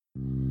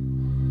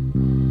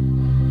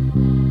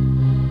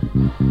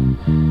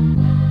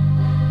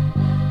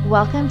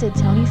Welcome to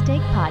Tony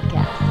Steak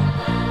Podcast.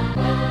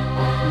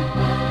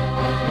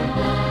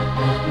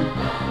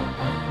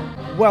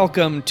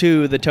 Welcome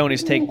to the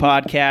Tony's Take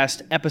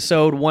Podcast,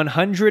 episode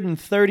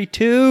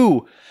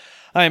 132.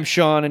 I am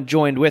Sean, and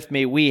joined with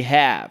me we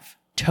have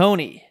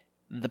Tony,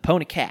 the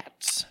Pony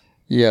Cats.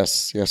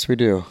 Yes, we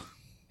do.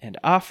 And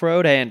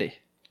Off-Road Andy.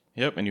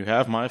 Yep, and you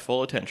have my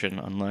full attention,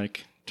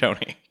 unlike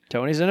Tony.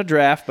 Tony's in a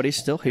draft, but he's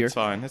still here.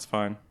 It's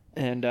fine.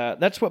 And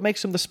that's what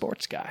makes him the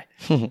sports guy.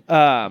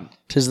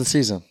 'Tis the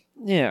season.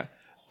 Yeah.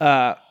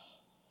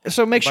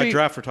 So make sure By you...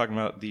 draft, we're talking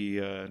about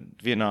the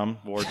Vietnam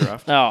War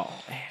draft. Oh,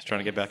 Just trying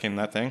to get back in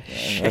that thing.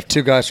 I have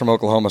two guys from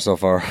Oklahoma so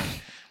far.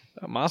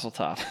 Mazel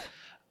tov.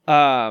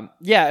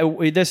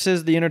 This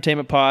is the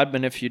Entertainment Pod,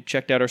 and if you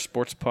checked out our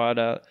Sports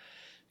Pod,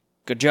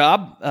 good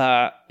job.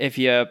 If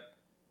you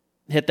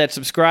hit that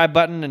subscribe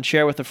button and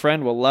share with a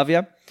friend, we'll love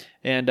you.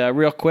 And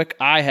real quick,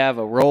 I have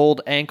a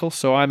rolled ankle,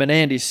 so I'm in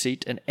Andy's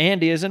seat, and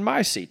Andy is in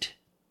my seat.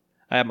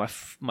 I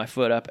have my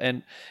foot up,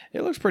 and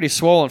it looks pretty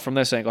swollen from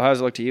this angle. How does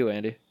it look to you,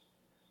 Andy? It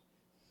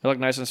look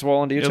nice and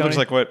swollen to you, Tony? It looks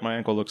like what my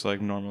ankle looks like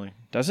normally.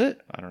 Does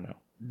it? I don't know.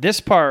 This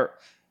part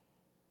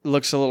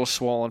looks a little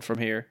swollen from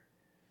here.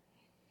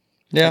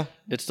 Yeah.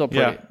 It's still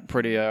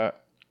pretty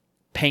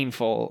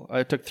painful.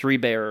 I took 3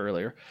 Bear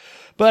earlier.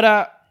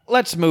 But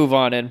let's move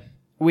on in.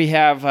 We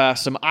have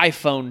some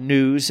iPhone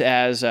news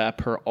as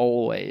per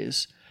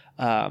always.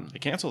 They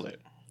canceled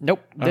it.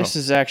 Nope. This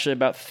is actually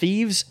about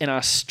thieves in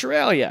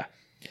Australia.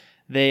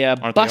 They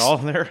Aren't they all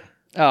there?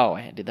 Oh,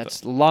 Andy,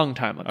 that's a long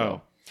time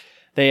ago. Oh.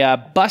 They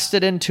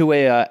busted into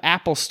a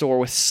Apple store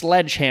with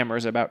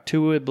sledgehammers about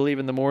 2, I believe,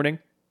 in the morning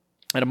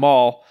at a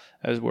mall,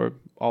 as where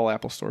all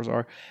Apple stores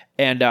are,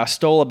 and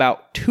stole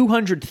about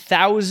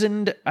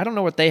 200,000. I don't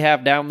know what they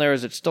have down there.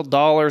 Is it still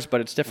dollars, but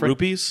it's different?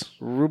 Rupees?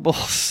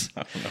 Rubles.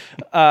 I don't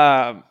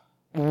know.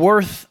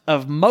 Worth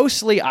of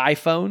mostly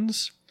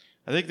iPhones.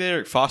 I think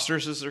they're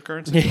Foster's is their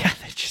currency. Yeah,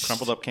 they just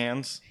Crumpled up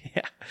cans.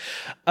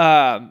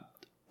 Yeah.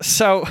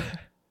 So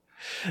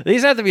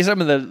these have to be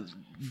some of the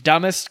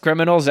dumbest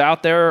criminals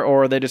out there,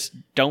 or they just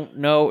don't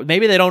know.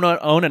 Maybe they don't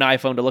own an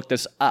iPhone to look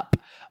this up.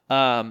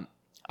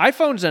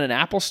 iPhones in an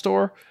Apple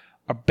store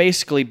are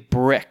basically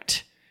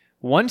bricked.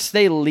 Once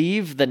they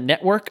leave the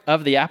network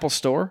of the Apple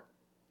store,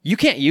 you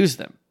can't use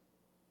them.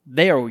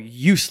 They are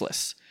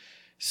useless.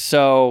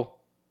 So,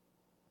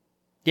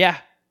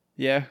 yeah.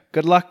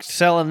 Good luck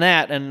selling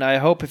that, and I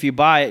hope if you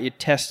buy it, you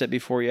test it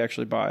before you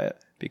actually buy it,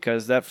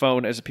 because that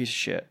phone is a piece of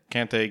shit.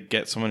 Can't they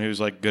get someone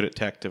who's like good at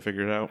tech to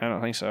figure it out? I don't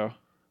think so.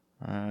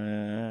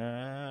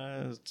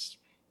 It's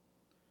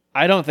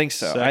I don't think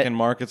so. second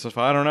markets. If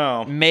I don't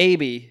know,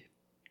 Maybe,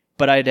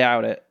 but I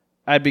doubt it.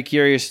 I'd be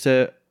curious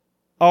to...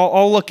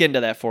 I'll look into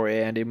that for you,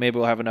 Andy. Maybe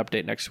we'll have an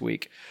update next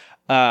week.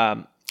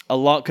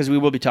 Because we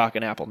will be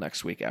talking Apple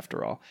next week,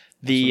 after all.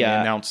 they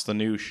announced the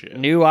new shit.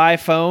 New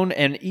iPhone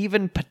and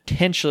even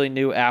potentially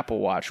new Apple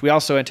Watch. We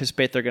also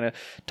anticipate they're going to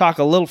talk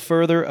a little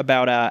further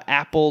about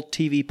Apple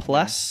TV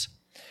Plus,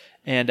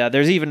 and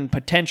there's even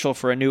potential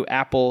for a new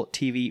Apple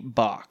TV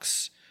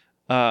box.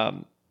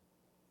 About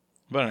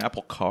an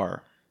Apple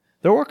car.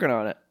 They're working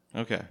on it.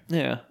 Okay.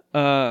 Yeah.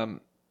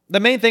 The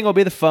main thing will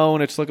be the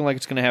phone. It's looking like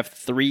it's going to have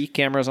 3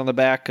 cameras on the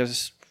back,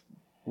 because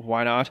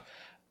why not?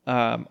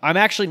 I'm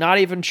actually not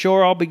even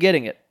sure I'll be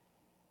getting it.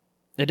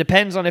 It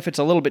depends on if it's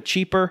a little bit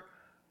cheaper,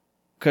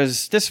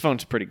 because this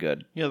phone's pretty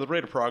good. Yeah, the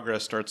rate of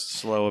progress starts to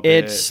slow a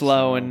bit. It's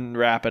slowing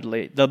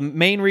rapidly. The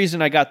main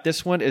reason I got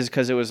this one is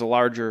because it was a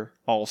larger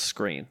all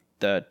screen.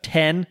 The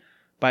 10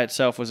 by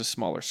itself was a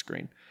smaller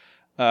screen.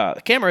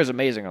 The camera is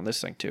amazing on this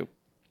thing too.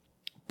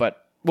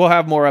 But we'll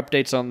have more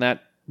updates on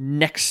that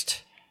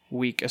next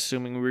week,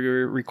 assuming we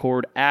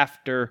record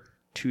after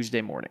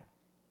Tuesday morning.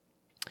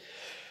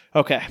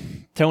 Okay,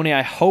 Tony,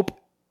 I hope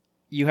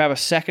you have a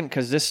second,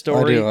 because this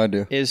story I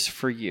do. is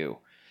for you.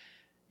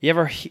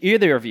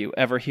 Either of you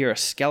ever hear of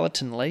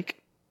Skeleton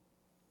Lake?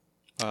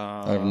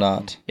 I have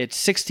not. It's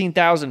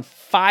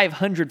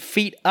 16,500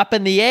 feet up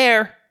in the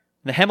air,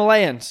 in the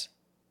Himalayas.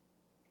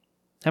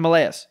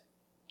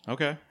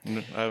 Okay.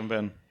 I haven't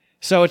been.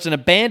 So it's an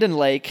abandoned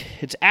lake.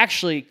 It's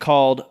actually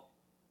called,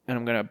 and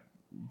I'm going to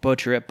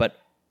butcher it, but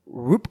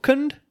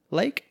Rupkund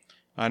Lake?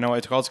 I know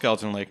it's called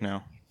Skeleton Lake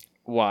now.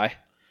 Why?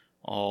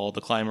 All the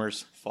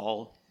climbers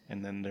fall,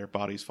 and then their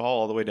bodies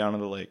fall all the way down to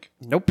the lake.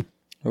 Nope.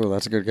 Oh,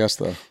 that's a good guess,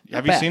 though.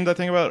 Have you bad. seen that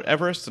thing about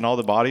Everest and all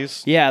the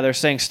bodies? Yeah, they're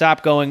saying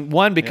stop going.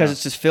 1, because Yeah.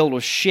 it's just filled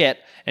with shit,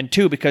 and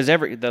 2, because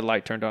the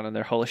light turned on and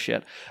they're full of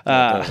shit.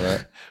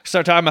 Right.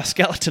 Start talking about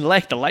Skeleton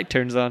Lake, the light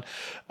turns on.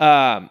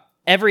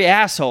 Every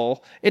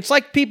asshole, it's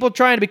like people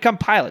trying to become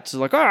pilots. It's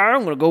like,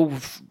 I'm going to go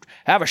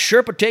have a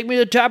Sherpa take me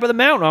to the top of the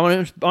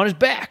mountain on his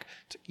back.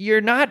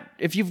 You're not,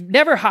 if you've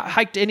never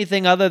hiked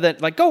anything other than,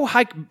 like, go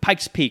hike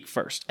Pikes Peak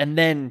first, and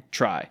then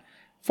try.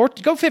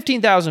 Go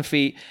 15,000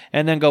 feet,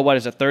 and then go,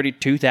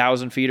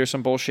 32,000 feet or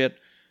some bullshit?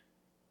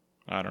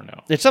 I don't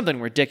know. It's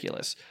something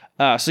ridiculous.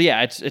 So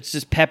yeah, it's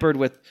just peppered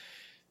with,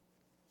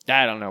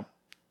 I don't know,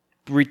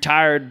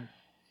 retired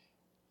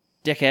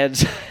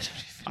dickheads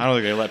I don't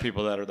think they let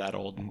people that are that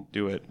old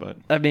do it, but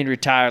I mean,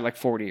 retired like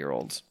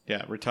 40-year-olds.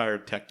 yeah,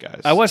 retired tech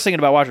guys. I was thinking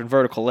about watching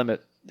Vertical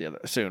Limit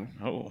soon.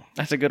 Oh,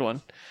 That's a good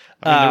one.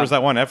 I mean, there was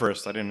that one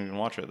Everest. I didn't even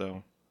watch it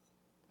though.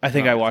 I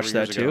think I Probably watched 3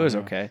 that years too. ago, It was yeah.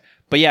 okay.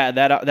 But yeah,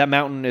 that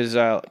mountain is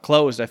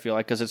closed, I feel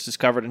like, because it's just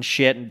covered in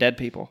shit and dead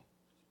people.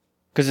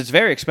 Because it's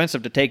very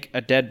expensive to take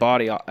a dead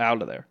body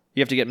out of there.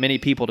 You have to get many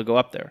people to go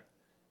up there.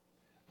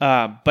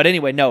 But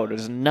anyway, no, it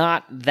is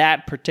not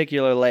that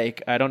particular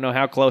lake. I don't know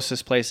how close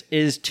this place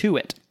is to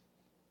it.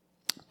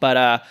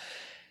 But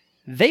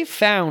they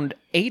found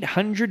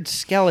 800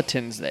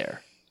 skeletons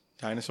there.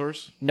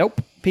 Dinosaurs?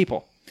 Nope,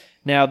 people.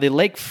 Now, the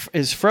lake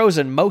is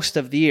frozen most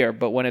of the year,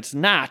 but when it's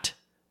not,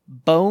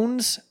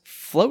 bones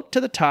float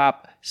to the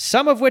top,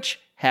 some of which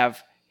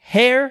have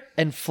hair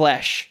and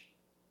flesh.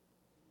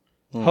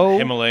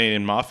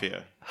 Himalayan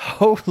mafia.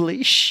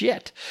 Holy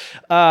shit.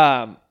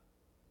 A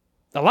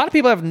lot of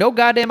people have no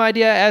goddamn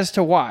idea as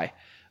to why.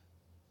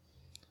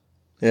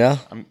 Yeah.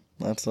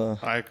 That's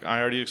I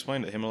already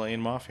explained it. Himalayan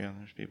mafia.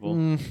 There's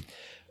people.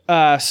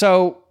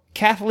 So,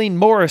 Kathleen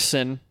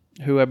Morrison,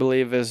 who I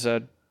believe is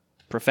a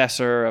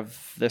professor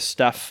of this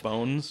stuff.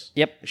 Bones?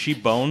 Yep. Is she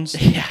Bones?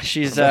 Yeah,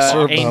 she's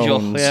Professor Angel.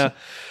 Bones.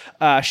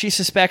 Yeah. She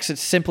suspects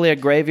it's simply a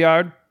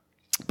graveyard.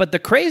 But the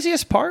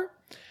craziest part,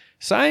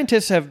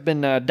 scientists have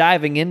been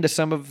diving into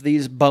some of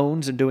these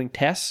bones and doing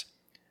tests.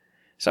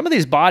 Some of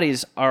these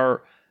bodies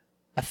are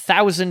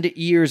 1,000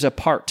 years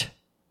apart.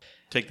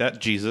 Take that,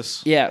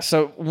 Jesus. Yeah,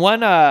 so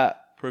one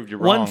Proved you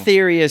wrong. one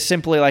theory is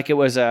simply like it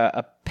was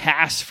a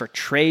pass for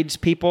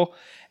tradespeople,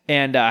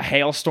 and a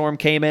hailstorm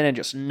came in and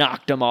just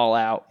knocked them all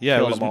out, Yeah,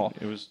 killed them all.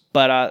 It was.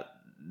 But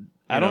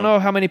I don't know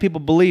how many people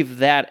believe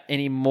that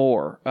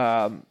anymore.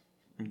 I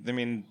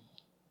mean,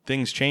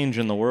 things change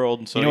in the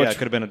world, so You know yeah, what's- it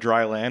could have been a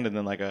dry land, and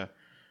then like a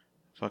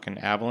fucking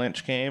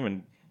avalanche came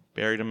and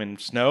buried them in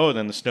snow, and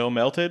then the snow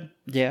melted,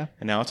 Yeah.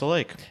 and now it's a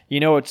lake. You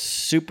know what's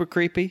super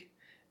creepy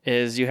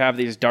is you have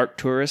these dark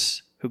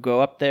tourists who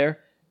go up there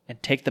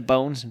and take the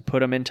bones and put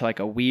them into like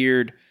a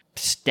weird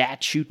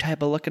statue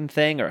type of looking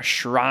thing or a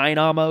shrine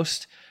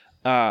almost.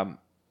 You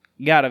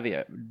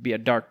gotta be a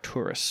dark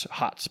tourist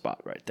hotspot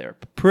right there.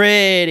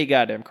 Pretty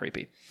goddamn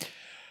creepy.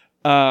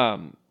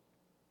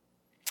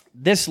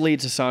 This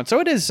leads us on. So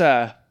it is.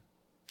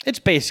 It's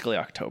basically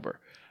October,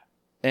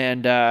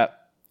 and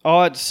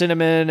all that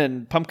cinnamon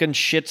and pumpkin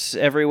shits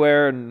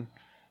everywhere and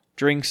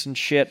drinks and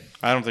shit.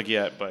 I don't think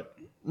yet, but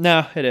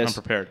No, it I'm is.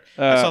 prepared.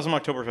 I saw some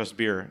Oktoberfest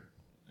beer,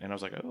 and I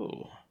was like,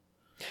 oh.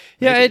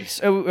 Yeah, maybe. it's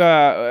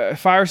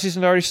fire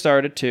season already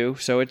started too,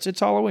 so it's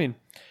Halloween.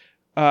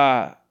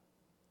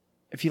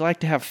 If you like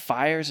to have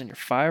fires in your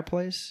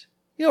fireplace,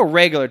 you know, a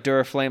regular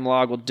Duraflame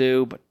log will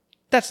do, but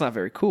that's not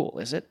very cool,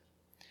 is it?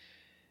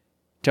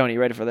 Tony,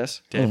 you ready for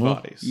this? Dead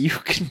bodies. You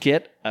can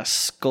get a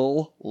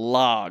skull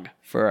log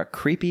for a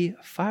creepy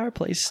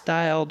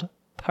fireplace-styled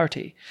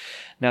party.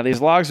 Now,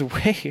 these logs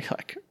weigh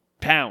like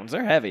pounds.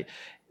 They're heavy.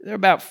 They're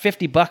about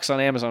 $50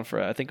 on Amazon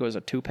for, I think it was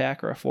a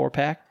 2-pack or a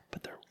 4-pack,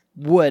 but they're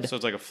wood. So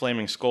it's like a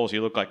flaming skull, so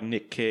you look like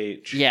Nick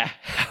Cage. Yeah.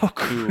 How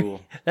Cool.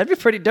 That'd be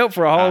pretty dope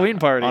for a Halloween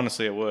party.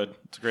 Honestly, it would.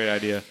 It's a great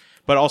idea.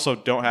 But also,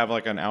 don't have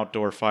like an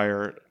outdoor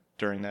fire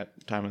during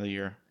that time of the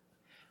year.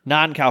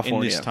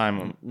 Non-California. In this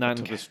time, Non-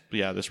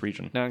 this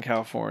region.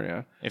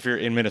 Non-California. If you're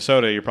in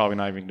Minnesota, you're probably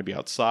not even going to be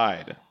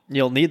outside.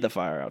 You'll need the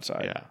fire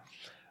outside.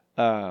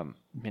 Yeah.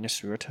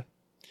 Minnesota.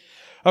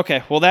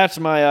 Okay, well, that's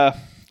my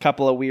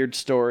couple of weird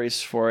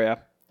stories for you.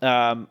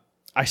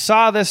 I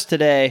saw this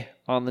today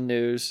on the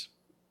news.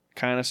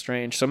 Kind of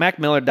strange. So Mac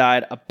Miller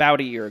died about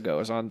a year ago. It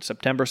was on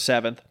September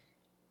 7th.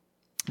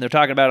 They're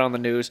talking about it on the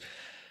news.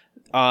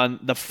 On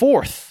the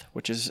 4th,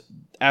 which is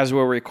as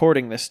we're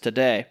recording this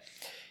today,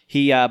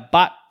 he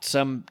bought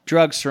some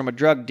drugs from a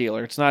drug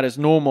dealer. It's not his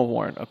normal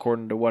warrant,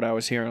 according to what I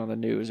was hearing on the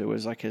news. It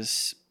was like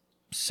his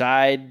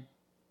side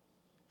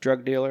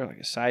drug dealer, like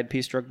a side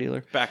piece drug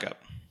dealer.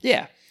 Backup.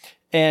 Yeah.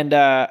 And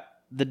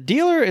the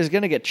dealer is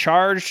going to get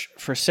charged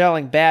for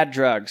selling bad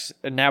drugs.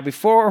 And now,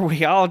 before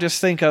we all just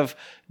think of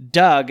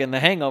Doug and The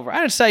Hangover, I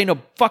didn't say no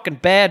fucking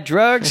bad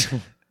drugs.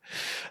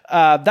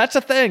 That's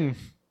a thing.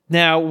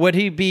 Now, would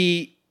he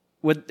be...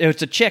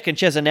 It's a chick and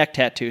she has a neck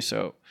tattoo,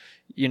 so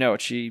you know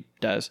what she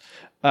does.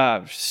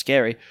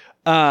 Scary.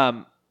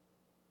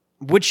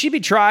 Would she be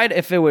tried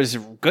if it was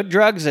good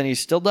drugs and he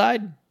still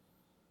died?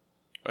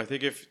 I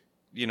think if,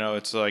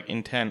 it's like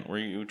intent, were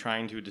you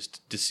trying to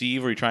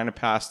deceive, or you trying to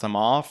pass them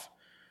off?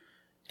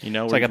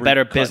 It's like a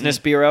Better Business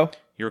Bureau.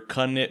 You're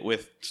cutting it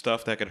with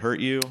stuff that could hurt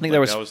you. I think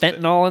there was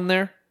fentanyl in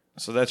there.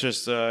 So that's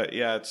just,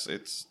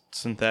 it's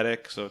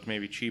synthetic, so it's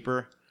maybe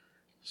cheaper.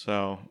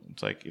 So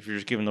it's like if you're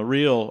just giving the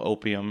real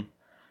opium,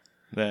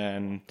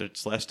 then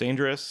it's less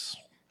dangerous.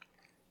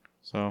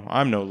 So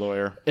I'm no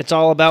lawyer. It's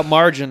all about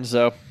margins,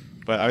 though.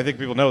 But I think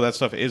people know that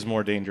stuff is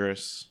more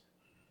dangerous,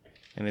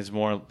 and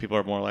people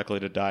are more likely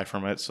to die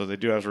from it. So they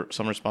do have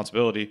some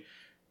responsibility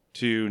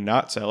to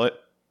not sell it,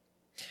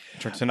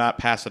 to not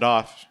pass it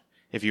off.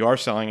 If you are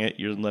selling it,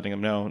 you're letting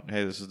them know,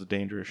 hey, this is the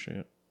dangerous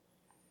shit.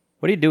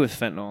 What do you do with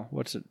fentanyl?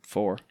 What's it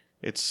for?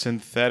 It's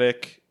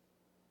synthetic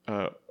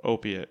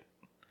opiate.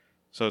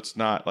 So it's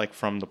not like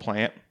from the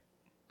plant,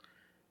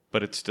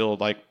 but it's still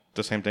like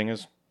the same thing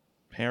as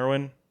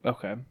heroin.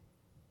 Okay. If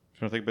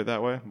you want to think of it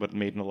that way, but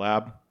made in the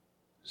lab.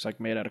 It's like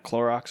made out of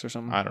Clorox or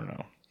something. I don't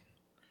know.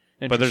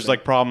 But there's Interesting.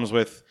 like problems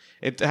with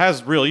it.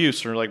 Has real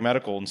use for like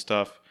medical and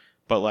stuff.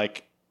 But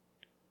like,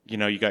 you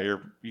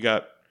remember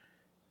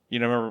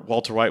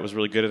Walter White was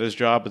really good at his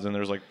job, but then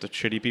there's like the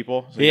shitty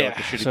people. So you got, like,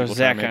 the shitty so people it's trying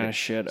that to make kind it. of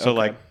shit. So Okay.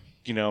 like,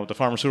 the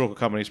pharmaceutical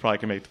companies probably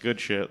can make the good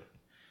shit,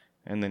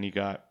 and then you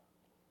got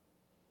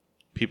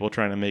people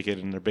trying to make it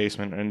in their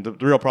basement. And the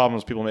real problem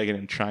is people making it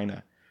in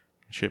China,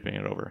 shipping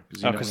it over.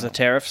 Because the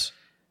tariffs.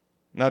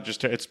 Not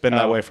just it's been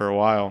that way for a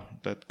while.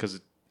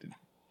 Because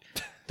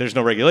there's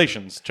no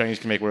regulations. Chinese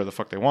can make whatever the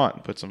fuck they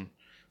want. Put some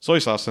soy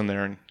sauce in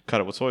there and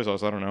cut it with soy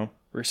sauce. I don't know.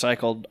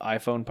 Recycled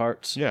iPhone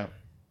parts. Yeah,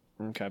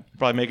 Okay.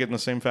 probably make it in the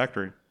same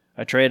factory.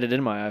 I traded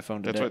in my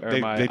iPhone today. That's what or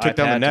my they took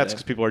down the iPad nets today.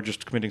 because people are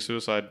just committing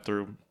suicide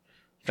through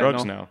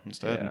drugs Fentanyl. now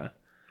instead.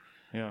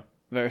 Yeah. Yeah.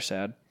 Very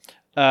sad.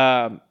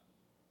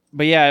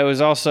 But yeah, it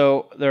was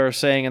also, they were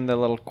saying in the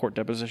little court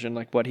deposition,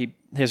 like what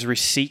his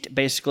receipt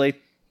basically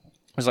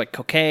was like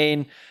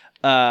cocaine,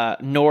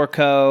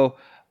 Norco,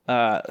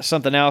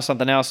 something else. So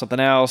they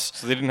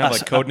didn't have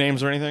like code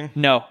names or anything?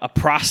 No, a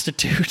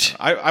prostitute.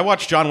 I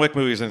watch John Wick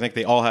movies and I think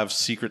they all have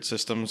secret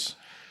systems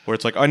where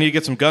it's like, I need to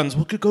get some guns.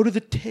 We could go to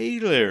the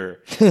tailor.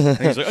 And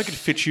he's like, I could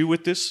fit you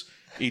with this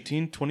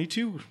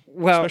 1822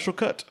 special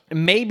cut.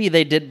 Maybe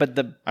they did, but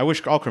I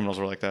wish all criminals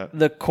were like that.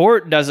 the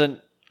court doesn't,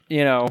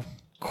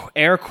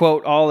 air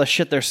quote all the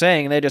shit they're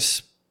saying. They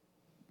just,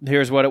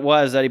 here's what it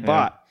was that he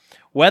bought.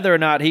 Whether or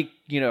not he,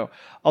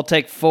 I'll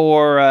take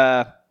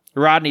 4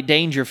 Rodney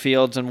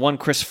Dangerfields and 1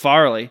 Chris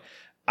Farley.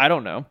 I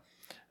don't know.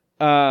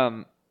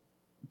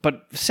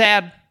 But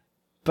sad,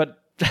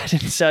 but I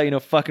didn't sell,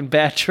 fucking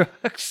bad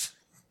drugs.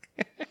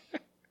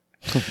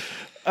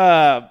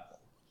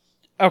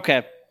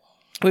 Okay.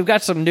 We've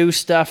got some new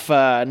stuff,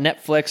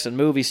 Netflix and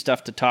movie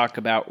stuff to talk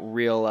about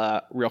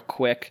real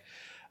quick.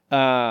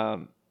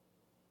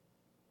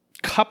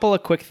 Couple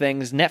of quick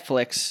things.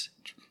 Netflix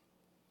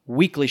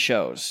weekly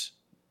shows.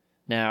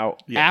 Now,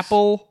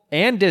 Apple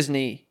and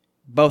Disney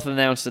both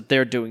announced that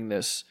they're doing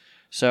this.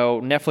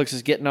 So Netflix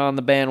is getting on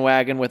the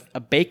bandwagon with a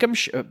baking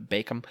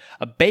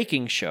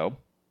show,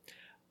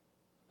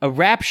 a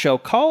rap show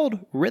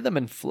called Rhythm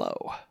and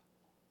Flow,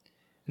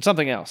 and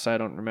something else I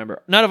don't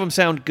remember. None of them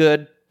sound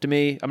good to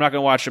me. I'm not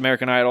going to watch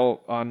American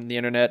Idol on the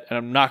internet, and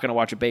I'm not going to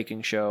watch a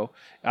baking show.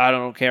 I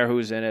don't care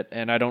who's in it,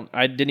 and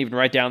I didn't even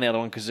write down the other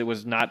one because it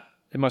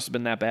must have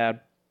been that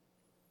bad.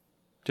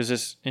 Does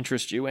this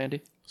interest you,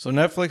 Andy? So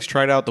Netflix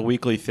tried out the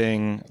weekly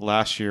thing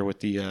last year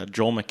with the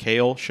Joel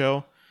McHale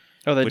show.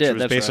 Oh, they which did.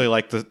 was basically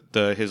like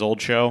his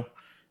old show,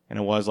 and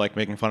it was like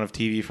making fun of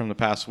TV from the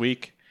past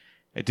week.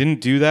 It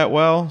didn't do that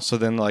well, so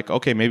then like,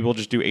 okay, maybe we'll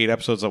just do 8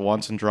 episodes at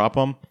once and drop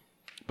them.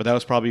 But that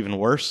was probably even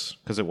worse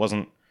because it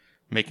wasn't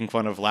making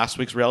fun of last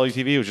week's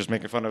reality TV. It was just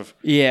making fun of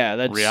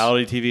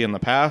reality TV in the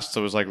past.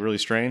 So it was like really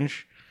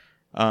strange.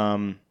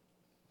 But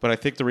I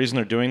think the reason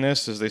they're doing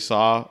this is they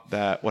saw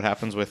that what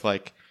happens with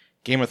like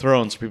Game of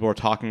Thrones, people were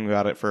talking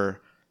about it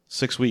for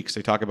 6 weeks.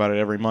 They talk about it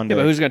every Monday.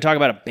 Yeah, but who's going to talk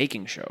about a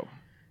baking show?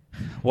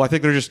 Well, I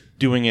think they're just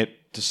doing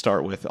it to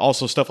start with.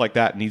 Also, stuff like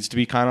that needs to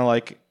be kind of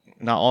like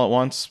not all at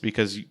once,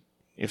 because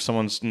if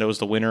someone knows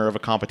the winner of a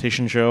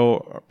competition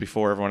show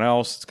before everyone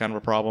else, it's kind of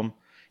a problem.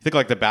 I think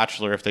like The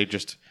Bachelor, if they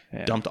just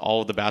dumped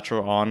all of The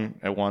Bachelor on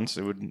at once,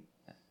 it would...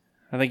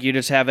 I think you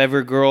just have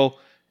every girl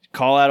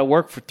call out of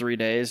work for 3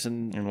 days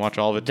and watch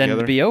all of it then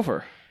together. Be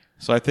over.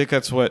 So I think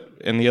that's what...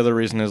 And the other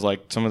reason is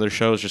like some of their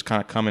shows just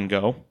kind of come and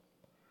go.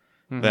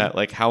 Mm-hmm. That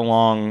like how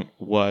long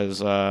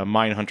was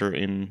Mindhunter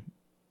in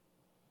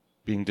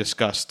being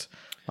discussed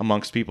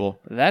amongst people?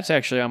 That's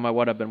actually on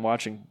what I've been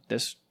watching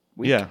this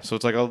week. Yeah, so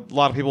it's like a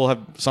lot of people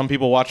some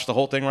people watched the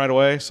whole thing right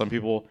away. Some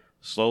people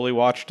slowly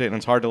watched it, and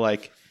it's hard to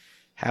like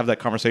have that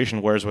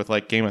conversation. Whereas with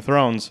like Game of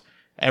Thrones,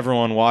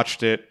 everyone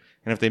watched it,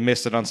 and if they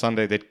missed it on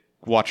Sunday, they'd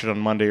watch it on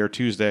Monday or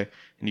Tuesday,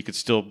 and you could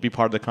still be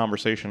part of the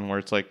conversation. Where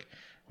it's like,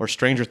 where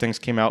Stranger Things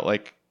came out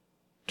like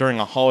during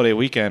a holiday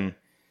weekend,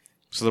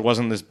 so there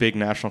wasn't this big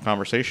national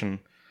conversation.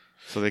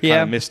 So they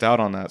kind of missed out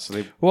on that.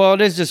 So well,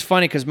 it is just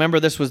funny because remember,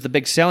 this was the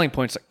big selling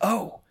point. It's like,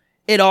 oh,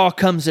 it all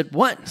comes at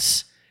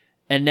once.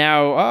 And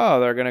now,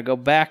 they're going to go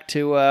back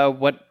to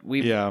what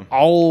we've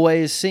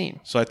always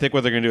seen. So I think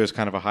what they're going to do is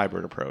kind of a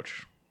hybrid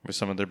approach with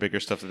some of their bigger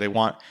stuff that they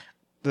want.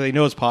 That they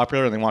know is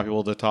popular and they want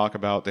people to talk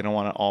about. They don't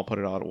want to all put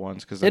it out at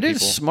once. Cause it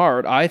is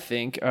smart, I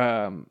think.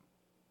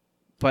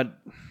 But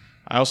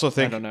I also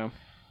think I don't know.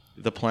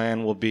 The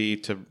plan will be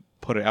to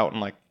put it out in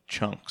like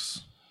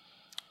chunks.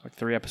 Like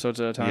 3 episodes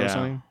at a time or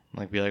something?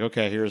 Like be like,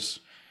 okay,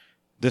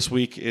 this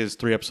week is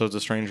 3 episodes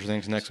of Stranger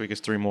Things. Next week is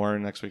 3 more.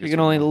 And next week you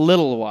can only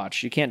little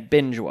watch. You can't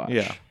binge watch.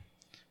 Yeah,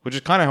 which is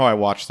kind of how I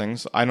watch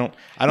things. I don't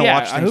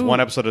watch things 1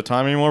 episode at a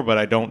time anymore. But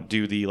I don't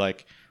do the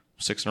like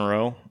 6 in a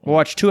row. We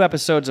watched 2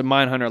 episodes of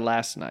Mindhunter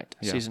last night,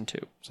 season 2.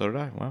 So did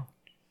I. Wow.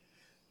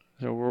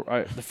 So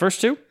the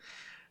first 2?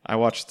 I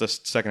watched the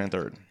second and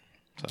third.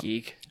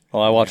 Geek.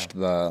 Well, I watched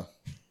the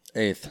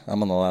 8th.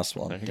 I'm on the last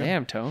one.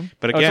 Damn, Tone.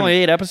 But It's again- only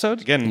 8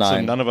 episodes? Again, so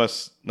 9. none of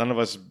us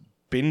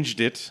binged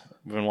it.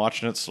 We've been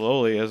watching it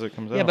slowly as it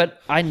comes out. Yeah,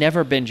 but I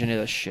never binge into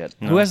this shit.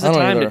 Who has the I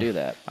don't time to either. do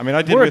that? I mean,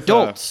 I did We're with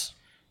adults.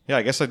 Yeah,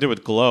 I guess I did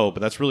with Glow,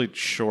 but that's really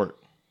short.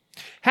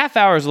 Half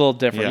hour is a little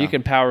different. Yeah. You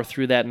can power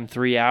through that in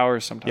 3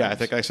 hours sometimes. Yeah, I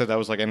think I said that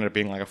was like ended up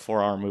being like a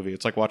 4-hour movie.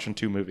 It's like watching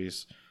 2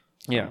 movies.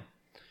 Yeah.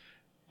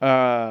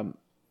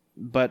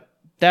 But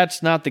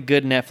that's not the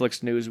good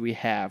Netflix news we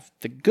have.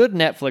 The good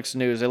Netflix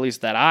news, at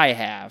least that I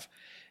have,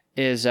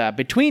 is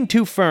Between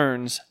Two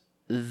Ferns,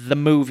 the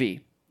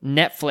movie.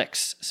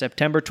 Netflix,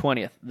 September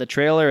 20th. The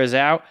trailer is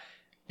out.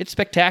 It's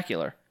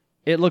spectacular.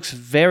 It looks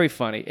very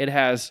funny. It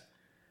has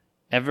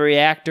every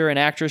actor and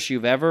actress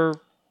you've ever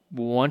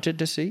wanted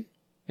to see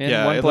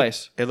in one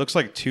place. It looks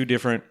like 2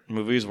 different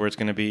movies where it's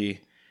going to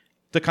be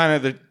the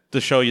kind of the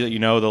show that the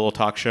little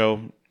talk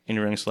show,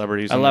 interviewing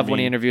celebrities. I love when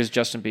he interviews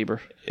Justin Bieber.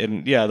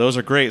 And yeah, those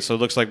are great. So it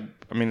looks like,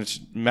 I mean, it's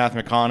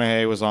Matthew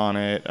McConaughey was on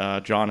it,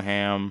 John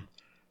Hamm,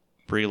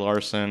 Brie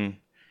Larson.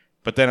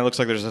 But then it looks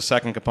like there's a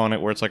second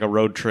component where it's like a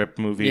road trip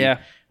movie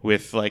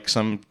with like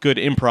some good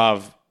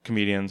improv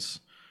comedians.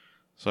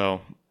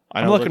 So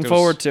I'm looking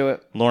forward to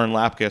it. Lauren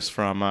Lapkus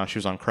from she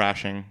was on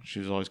Crashing. She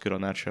was always good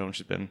on that show,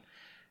 and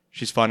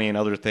she's funny in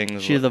other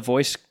things. She's the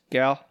voice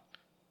gal.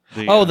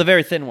 The The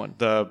very thin one.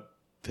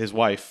 his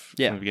wife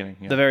Yeah, from the beginning.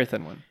 Yeah. the very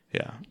thin one.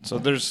 Yeah. So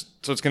it's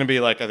going to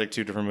be like I think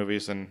 2 different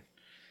movies, and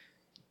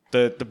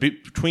the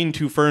Between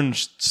Two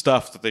Ferns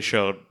stuff that they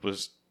showed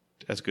was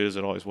as good as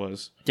it always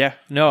was. Yeah,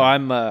 no,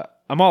 I'm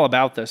all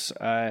about this.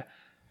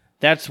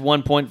 That's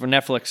 1 point for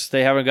Netflix.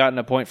 They haven't gotten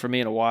a point for me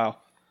in a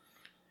while.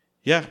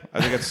 Yeah,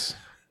 I think it's.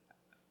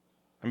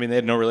 I mean, they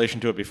had no relation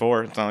to it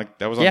before. It's not like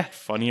that was on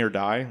Funny or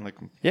Die. Like,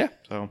 Yeah.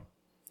 so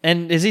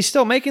And is he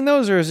still making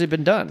those, or has it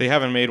been done? they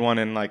haven't made one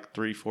in like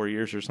 3-4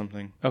 years or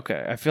something.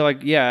 Okay, I feel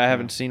like I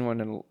haven't seen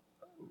one in.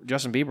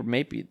 Justin Bieber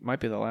might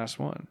be the last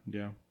one,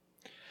 Yeah.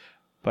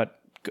 but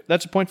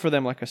that's a point for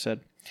them. Like I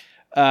said.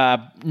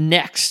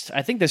 Next,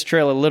 I think this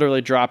trailer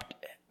literally dropped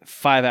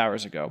 5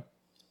 hours ago.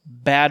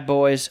 Bad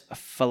Boys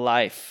for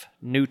Life,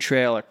 new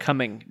trailer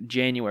coming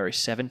January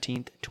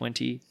 17th,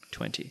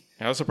 2020.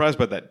 I was surprised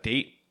by that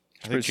date.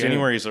 I think pretty soon.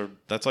 January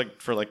that's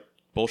like for like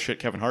bullshit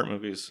Kevin Hart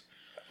movies.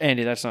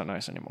 Andy, that's not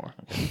nice anymore.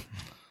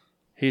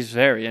 He's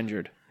very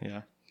injured.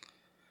 Yeah.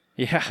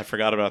 Yeah. I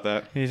forgot about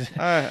that. He's,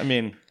 I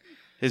mean,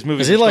 his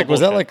movies. Is he are still like? Was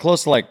that bullshit. like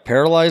close to like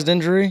paralyzed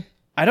injury?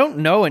 I don't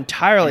know I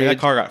entirely. mean, that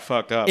car got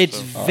fucked up. It's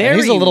so. very.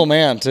 He's a little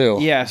man too.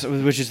 Yes,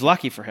 which is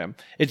lucky for him.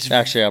 It's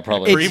Actually, I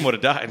probably. Kareem would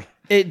have died.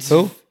 It's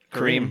Who?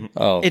 Kareem.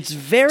 Oh, It's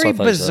very So I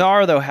thought you said.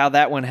 bizarre, though, how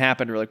that one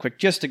happened really quick.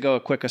 Just to go a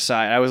quick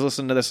aside, I was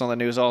listening to this on the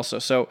news also.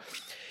 So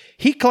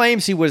he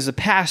claims he was a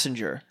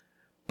passenger,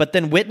 but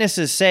then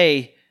witnesses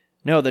say,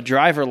 no, the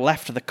driver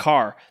left the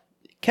car.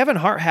 Kevin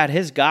Hart had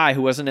his guy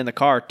who wasn't in the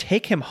car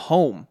take him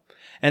home.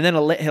 And then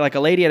a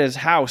lady at his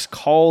house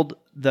called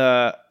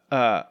the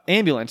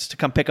ambulance to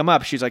come pick him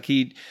up. She's like,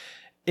 he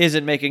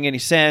isn't making any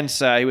sense.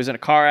 He was in a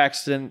car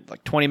accident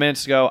like 20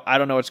 minutes ago. I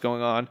don't know what's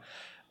going on.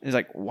 He's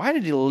like, why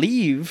did he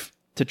leave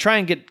to try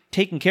and get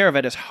taken care of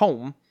at his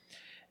home?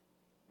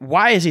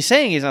 Why is he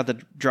saying he's not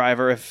the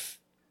driver if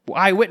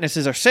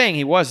eyewitnesses are saying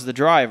he was the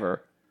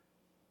driver?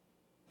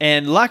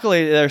 And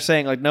luckily, they're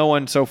saying like no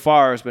one so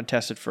far has been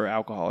tested for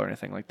alcohol or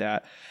anything like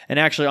that. And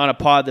actually, on a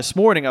pod this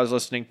morning I was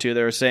listening to,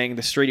 they were saying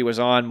the street he was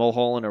on,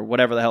 Mulholland or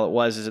whatever the hell it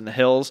was, is in the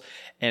hills,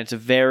 and it's a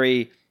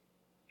very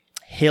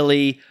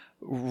hilly,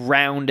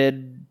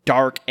 rounded,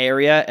 dark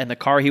area. And the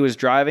car he was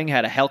driving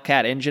had a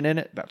Hellcat engine in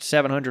it, about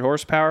 700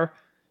 horsepower.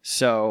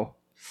 So,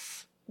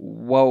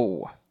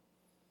 whoa.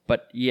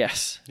 But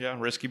yes, Yeah,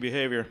 risky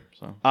behavior.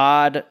 So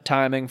odd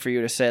timing for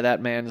you to say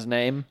that man's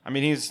name. I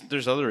mean,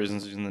 there's other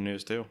reasons he's in the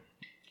news too.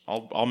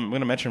 I'm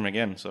going to mention him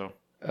again. So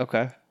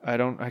Okay, I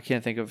don't know.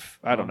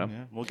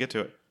 Yeah, we'll get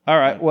to it. All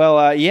right,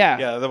 well,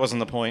 Yeah, that wasn't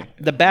the point.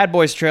 The Bad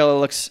Boys trailer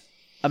looks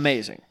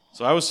amazing.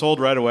 So I was sold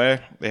right away.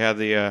 They had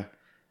the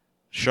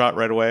shot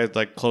right away,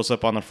 like close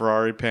up on the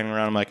Ferrari, panning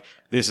around. I'm like,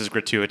 this is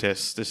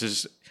gratuitous. This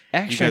is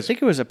Actually, guys- I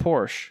think it was a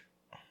Porsche.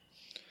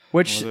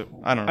 Which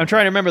I don't know. I'm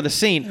trying to remember the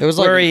scene. It was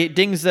where like- he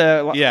dings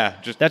the. Yeah,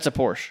 just That's a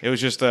Porsche. it was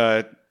just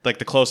like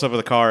the close up of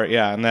the car.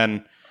 Yeah, and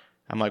then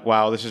I'm like,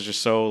 wow, this is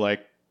just so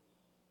like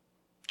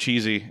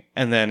cheesy.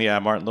 And then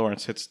Martin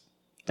Lawrence hits.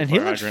 And he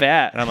fire looks hydrant.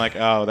 fat. And I'm like,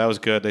 oh, that was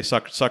good. They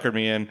suckered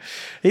me in.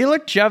 He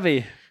looked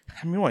chubby.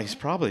 I mean, he's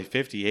probably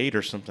 58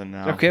 or something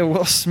now. Okay,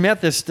 Will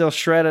Smith is still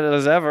shredded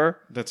as ever.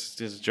 That's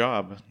his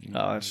job.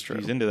 Oh, that's true.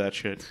 He's into that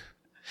shit.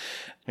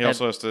 He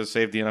also has to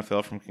save the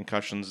NFL from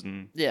concussions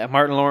and Yeah,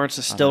 Martin Lawrence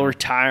is still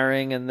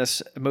retiring in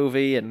this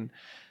movie, and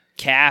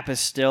Cap is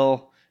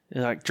still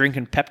like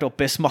drinking Pepto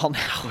Bismol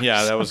now.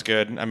 yeah, that was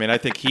good. I mean, I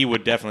think he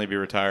would definitely be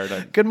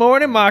retired. Good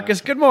morning,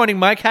 Marcus. Good morning,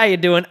 Mike. How you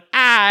doing?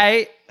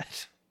 I'm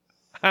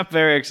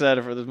very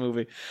excited for this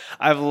movie.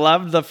 I've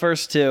loved the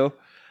first two.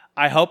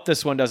 I hope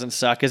this one doesn't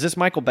suck. Is this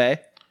Michael Bay?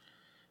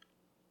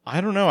 I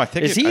don't know. I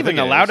think Is he I even think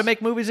it allowed is. to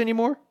make movies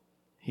anymore?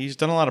 He's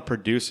done a lot of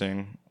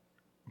producing,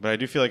 but I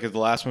do feel like the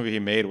last movie he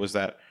made was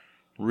that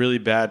really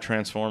bad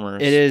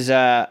Transformers. It is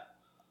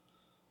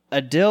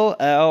Adil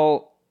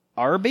El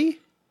Arbi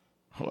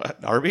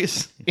What?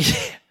 Arby's?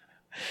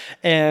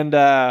 and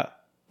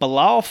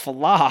Bilal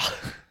Falah.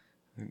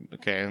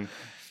 Okay. And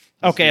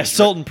Okay, a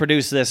Sultan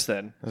produced this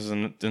then. this is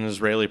an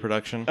Israeli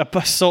production.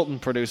 A Sultan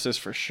produced this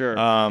for sure.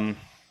 Um,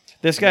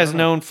 This guy's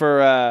known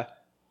for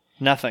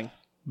nothing.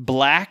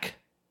 Black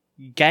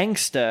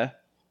Gangsta.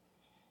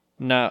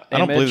 No, I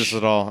don't believe Image. this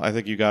at all. I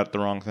think you got the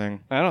wrong thing.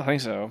 I don't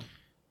think so.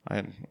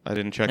 I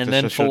didn't check And this.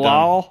 then I should have done,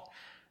 Falal,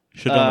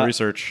 done the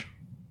research.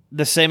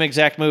 the same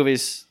exact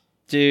movies,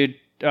 dude.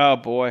 Oh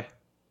boy,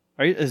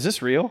 is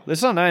this real? This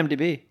is on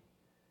IMDb.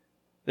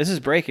 This is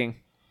breaking.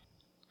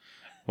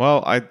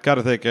 Well, I got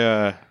to think.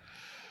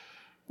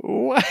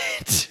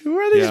 What? Who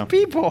are these Yeah.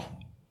 people?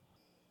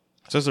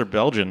 It says they're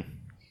Belgian.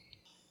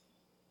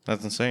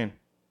 That's insane.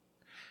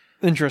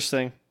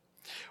 Interesting.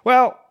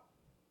 Well,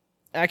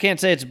 I can't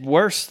say it's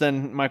worse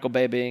than Michael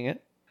Bay being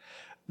it.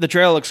 The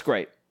trailer looks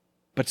great,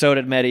 but so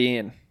did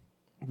Medellin.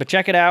 But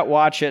check it out,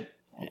 watch it.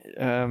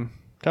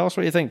 Tell us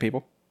what you think,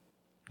 people.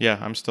 Yeah,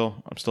 I'm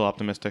still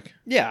optimistic.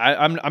 Yeah,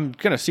 I'm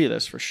gonna see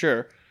this for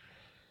sure.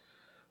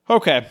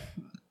 Okay,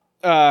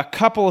 a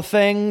couple of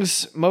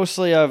things,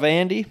 mostly of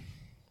Andy.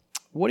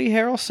 Woody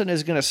Harrelson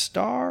is gonna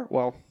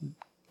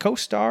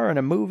co-star in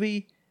a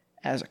movie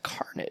as a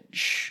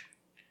Carnage.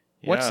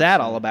 What's Yeah, that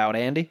so- all about,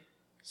 Andy?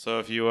 So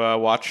if you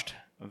watched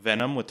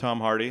Venom with Tom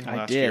Hardy I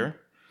last did. year,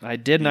 I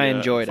did, and I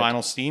enjoyed it.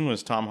 Final scene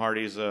was Tom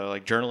Hardy's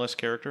journalist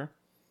character.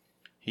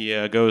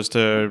 He goes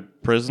to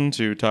prison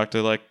to talk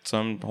to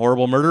some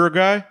horrible murderer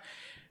guy,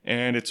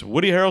 and it's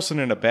Woody Harrelson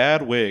in a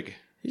bad wig.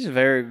 He's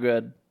very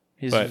good.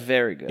 He's But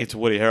very good. It's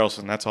Woody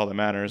Harrelson. That's all that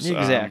matters.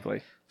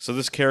 Exactly. So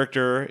this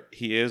character,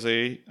 he is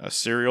a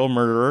serial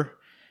murderer,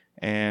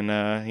 and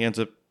he ends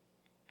up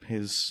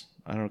his,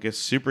 I don't know, I guess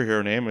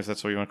superhero name, if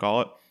that's what you want to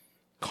call it,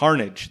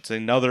 Carnage. It's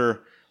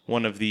another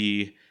one of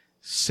the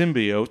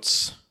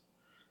symbiotes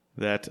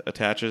that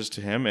attaches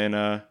to him,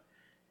 and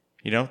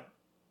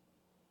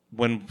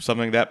when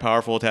something that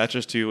powerful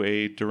attaches to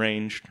a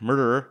deranged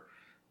murderer,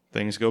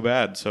 things go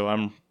bad. So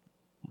I'm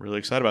really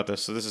excited about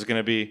this. So this is going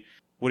to be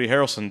Woody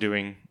Harrelson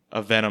doing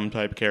a Venom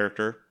type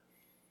character.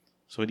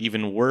 So an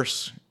even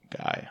worse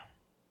guy.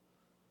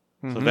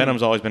 So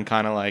Venom's always been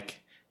kind of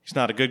like, he's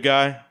not a good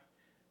guy.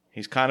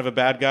 He's kind of a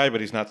bad guy, but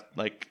he's not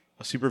like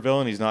a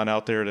supervillain. He's not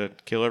out there to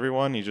kill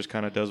everyone. He just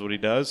kind of does what he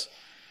does.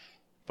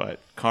 But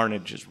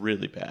Carnage is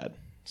really bad.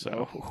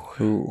 So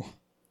Ooh.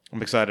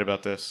 I'm excited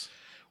about this.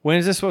 When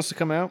is this supposed to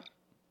come out?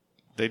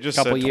 They just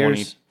Couple said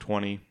years?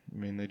 2020. I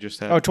mean, they just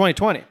had... Oh,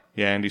 2020.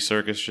 Yeah, Andy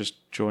Serkis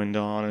just joined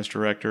on as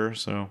director,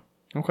 so...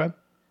 Okay.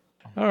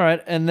 All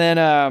right. And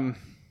then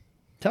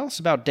tell us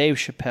about Dave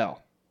Chappelle.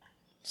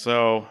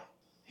 So,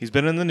 he's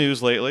been in the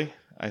news lately.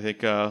 I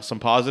think some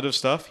positive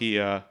stuff. He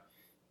had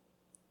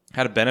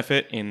a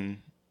benefit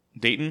in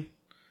Dayton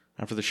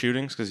after the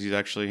shootings because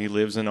he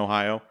lives in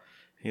Ohio.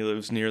 He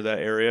lives near that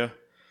area.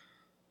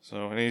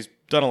 So, and he's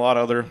done a lot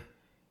of other,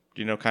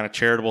 kind of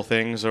charitable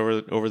things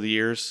over the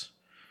years.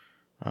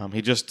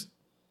 He just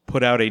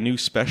put out a new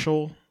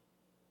special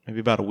maybe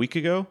about a week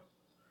ago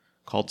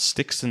called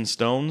Sticks and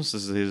Stones.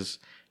 This is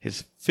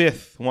his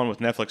fifth one with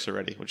Netflix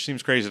already, which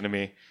seems crazy to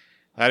me.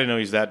 I didn't know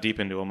he's that deep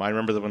into them. I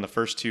remember that when the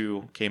first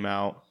two came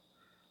out,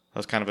 that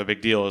was kind of a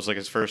big deal. It was like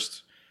his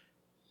first,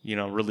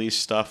 release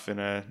stuff in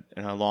a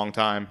long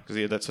time because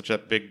he had such a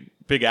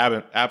big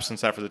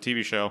absence after the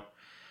TV show.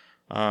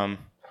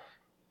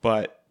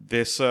 But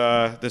this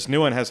new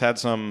one has had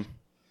some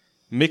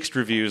mixed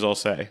reviews, I'll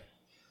say.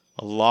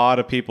 A lot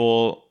of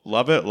people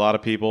love it. A lot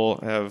of people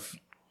have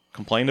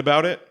complained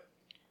about it.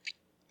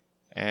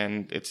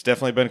 And it's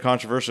definitely been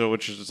controversial,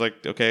 which is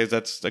like, okay,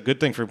 that's a good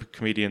thing for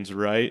comedians,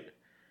 right?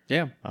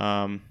 Yeah.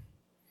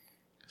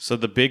 So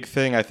the big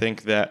thing I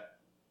think that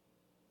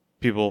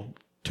people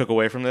took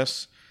away from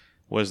this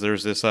was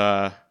there's this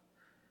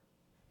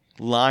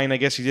line, I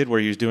guess he did, where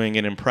he was doing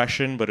an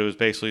impression, but it was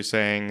basically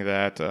saying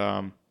that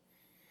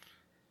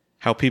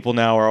how people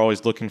now are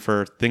always looking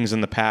for things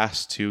in the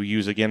past to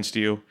use against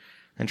you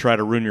and try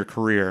to ruin your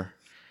career.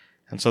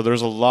 And so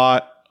there's a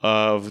lot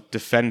of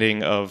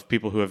defending of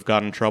people who have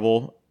gotten in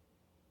trouble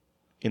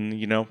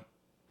in,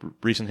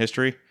 recent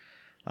history,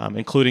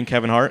 including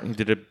Kevin Hart. He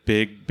did a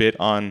big bit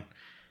on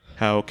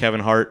how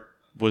Kevin Hart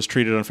was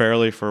treated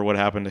unfairly for what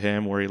happened to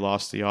him, where he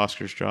lost the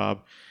Oscars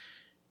job.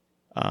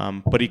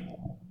 But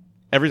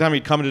every time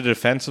he'd come into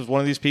defense of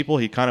one of these people,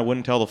 he kind of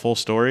wouldn't tell the full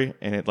story,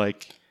 and it You're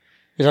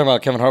talking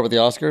about Kevin Hart with the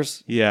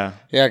Oscars? yeah.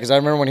 Yeah, because I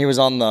remember when he was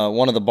on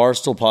one of the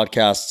Barstool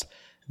podcasts,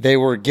 they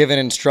were given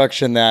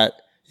instruction that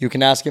you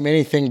can ask him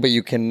anything, but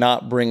you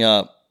cannot bring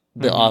up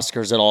the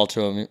Oscars at all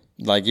to him.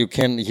 Like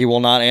he will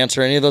not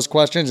answer any of those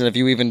questions, and if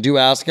you even do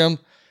ask him,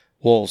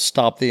 we'll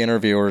stop the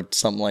interview or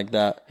something like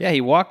that. Yeah,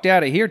 he walked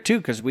out of here too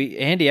because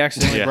Andy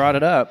accidentally brought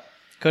it up.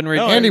 Couldn't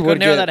Andy would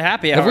couldn't air get that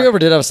happy hour. If we ever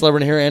did have a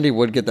celebrity here, Andy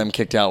would get them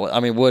kicked out. I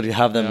mean, would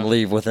have them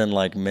leave within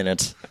like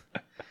minutes.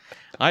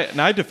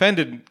 I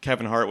defended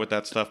Kevin Hart with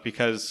that stuff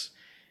because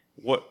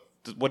what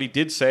he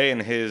did say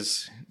in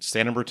his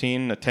stand-up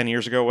routine 10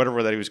 years ago,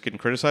 whatever, that he was getting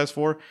criticized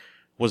for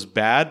was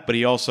bad, but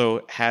he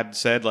also had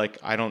said,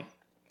 I don't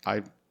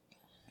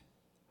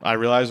I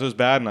realized it was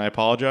bad and I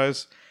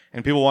apologize.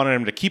 And people wanted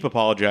him to keep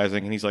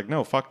apologizing, and he's like,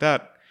 no, fuck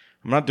that.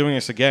 I'm not doing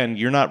this again.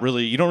 You don't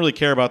really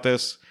care about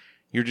this.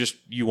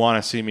 You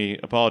want to see me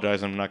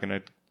apologize. I'm not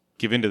going to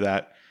give into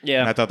that. Yeah.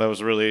 And I thought that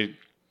was really,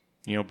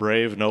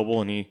 brave,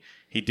 noble, and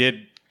he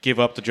did give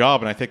up the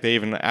job, and I think they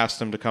even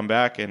asked him to come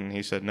back, and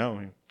he said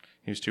no.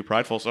 He was too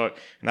prideful. So,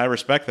 and I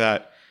respect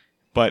that.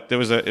 But there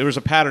was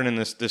a pattern in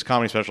this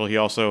comedy special.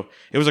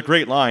 It was a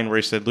great line where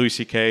he said Louis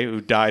C.K.,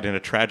 who died in a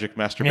tragic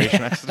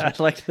masturbation accident.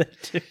 I like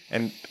that too.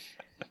 And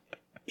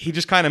he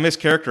just kind of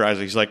mischaracterized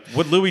it. He's like,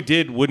 what Louis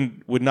did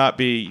would not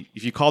be,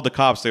 if you called the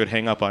cops, they would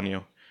hang up on you.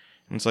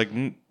 And it's like,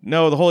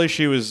 no, the whole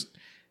issue is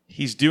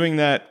he was doing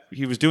that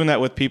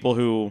with people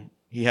who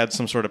he had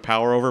some sort of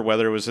power over,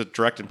 whether it was a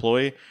direct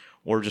employee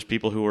or just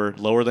people who were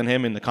lower than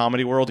him in the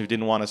comedy world who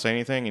didn't want to say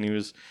anything. And he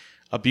was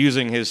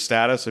abusing his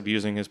status,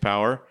 abusing his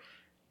power.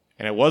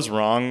 And it was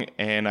wrong.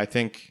 And I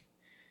think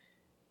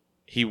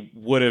he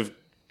would have,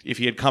 if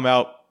he had come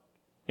out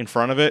in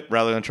front of it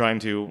rather than trying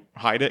to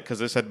hide it, because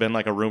this had been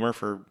like a rumor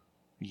for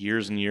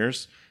years and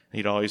years.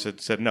 He'd always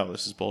said, no,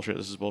 this is bullshit.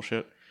 This is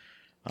bullshit.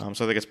 So I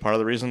think it's part of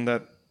the reason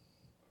that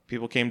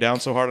people came down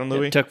so hard on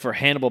Louis. It took for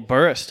Hannibal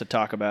Buress to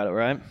talk about it,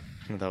 right?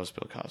 That was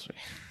Bill Cosby.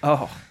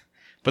 Oh.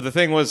 But the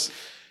thing was,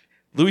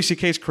 Louis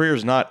C.K.'s career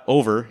is not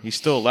over. He's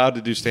still allowed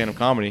to do stand-up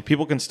comedy.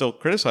 People can still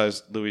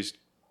criticize Louis'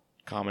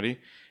 comedy.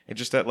 It's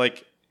just that,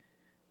 like,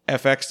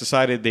 FX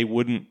decided they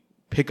wouldn't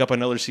pick up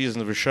another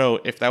season of a show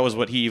if that was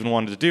what he even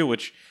wanted to do,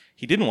 which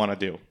he didn't want to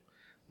do.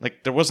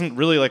 Like, there wasn't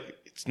really, like,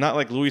 it's not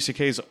like Louis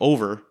C.K.'s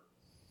over.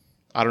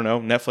 I don't know.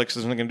 Netflix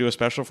isn't going to do a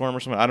special for him or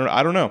something. I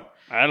don't know.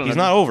 He's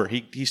not over.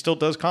 He still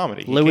does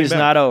comedy. Louis is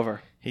not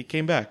over. He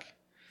came back.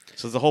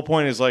 So the whole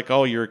point is like,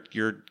 oh,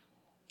 you're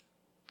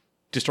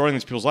destroying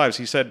these people's lives.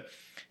 He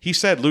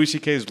said Louis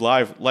C.K.'s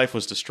life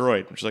was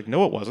destroyed, which is like,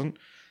 no, it wasn't.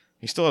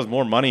 He still has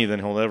more money than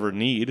he'll ever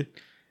need.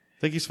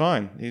 I think he's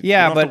fine. You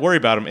don't have to worry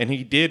about him. And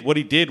what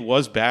he did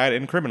was bad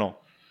and criminal.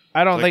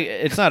 I don't think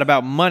it's not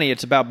about money.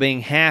 It's about being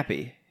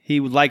happy. He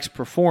likes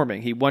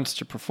performing. He wants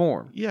to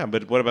perform. Yeah,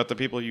 but what about the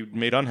people you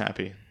made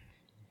unhappy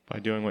by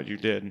doing what you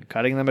did?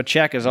 Cutting them a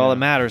check is all that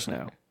matters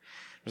now.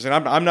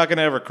 I'm not going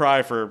to ever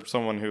cry for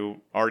someone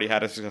who already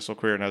had a successful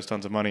career and has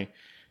tons of money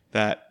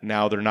that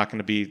now they're not going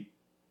to be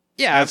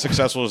as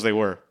successful as they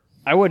were.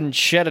 I wouldn't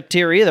shed a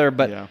tear either,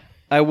 but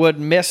I would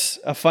miss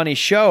a funny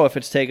show if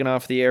it's taken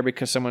off the air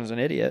because someone's an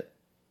idiot.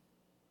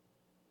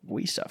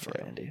 We suffer,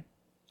 Andy.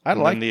 I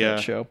like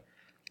that show.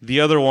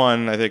 The other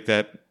one I think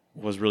that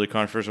was really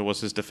controversial was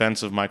his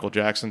defense of Michael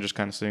Jackson, just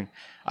kind of saying,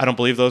 I don't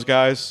believe those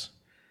guys.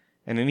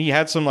 And then he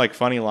had some like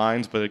funny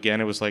lines, but again,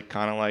 it was like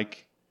kind of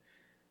like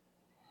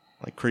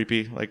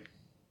creepy. Like,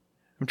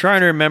 I'm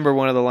trying to remember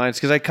one of the lines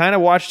because I kind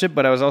of watched it,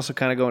 but I was also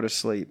kind of going to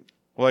sleep.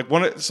 Well,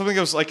 like something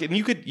that was like, and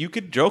you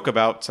could joke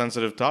about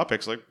sensitive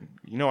topics, like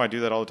I do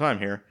that all the time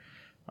here.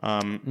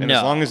 And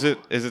as long as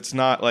it's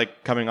not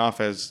like coming off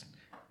as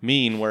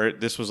mean, where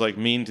this was like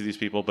mean to these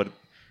people, but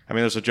I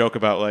mean, there's a joke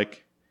about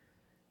like,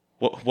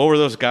 what were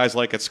those guys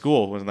like at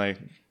school when they?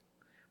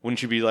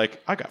 Wouldn't you be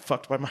like, I got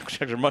fucked by Michael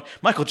Jackson.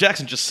 Michael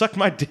Jackson just sucked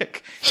my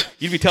dick.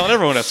 You'd be telling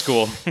everyone at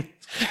school.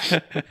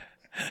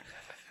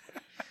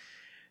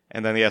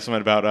 And then he asked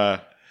someone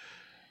about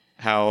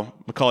how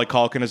Macaulay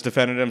Culkin has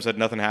defended him, said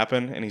nothing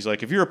happened. And he's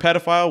like, if you're a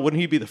pedophile,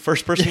 wouldn't he be the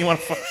first person you want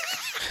to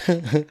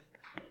fuck?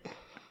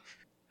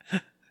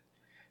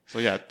 So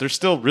yeah, there's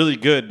still really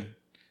good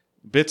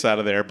bits out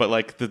of there. But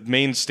like the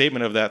main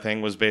statement of that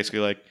thing was basically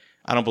like,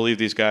 I don't believe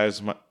these guys,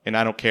 and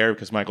I don't care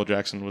because Michael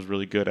Jackson was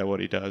really good at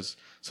what he does,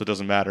 so it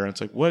doesn't matter. And it's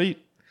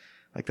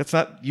like, that's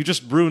not, you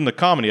just ruined the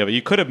comedy of it.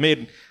 You could have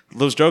made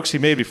those jokes he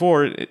made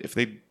before if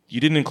you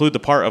didn't include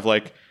the part of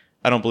like,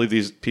 I don't believe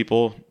these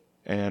people,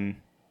 and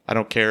I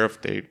don't care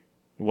if it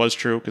was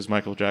true because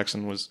Michael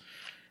Jackson was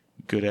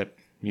good at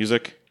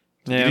music.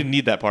 Yeah. He didn't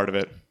need that part of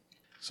it.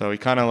 So he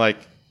kind of like,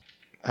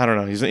 I don't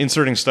know, he's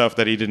inserting stuff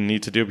that he didn't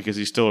need to do because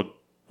he's still a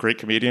great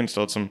comedian,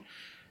 still had some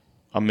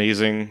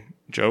amazing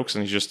jokes,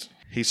 and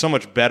he's so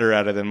much better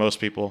at it than most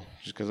people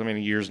just because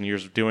years and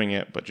years of doing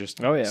it, but just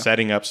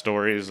setting up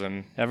stories.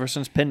 And ever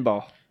since he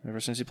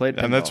played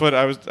pinball. And that's what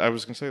I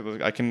was gonna say.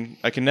 I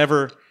can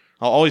never,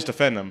 I'll always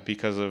defend them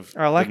because of the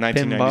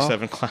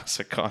 1997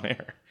 classic Con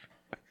Air.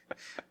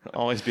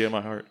 Always be in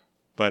my heart.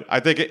 But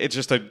I think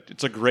it's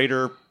a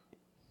greater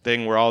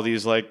thing where all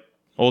these like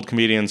old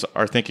comedians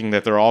are thinking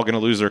that they're all going to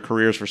lose their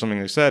careers for something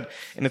they said,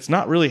 and it's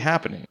not really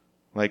happening.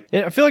 Like,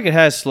 I feel like it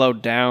has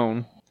slowed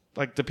down.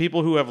 Like the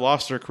people who have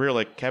lost their career,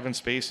 like Kevin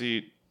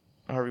Spacey,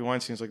 Harvey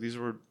Weinstein's, like these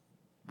were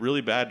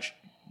really bad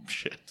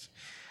shit.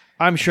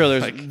 I'm sure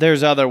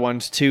there's other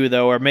ones too,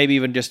 though, or maybe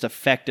even just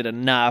affected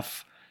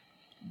enough.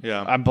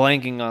 Yeah, I'm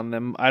blanking on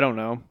them. I don't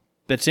know.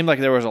 It seemed like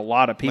there was a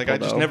lot of people.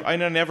 Like I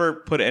never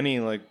put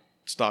any like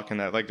stock in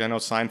that. Like I know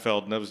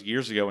Seinfeld. That was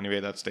years ago when he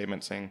made that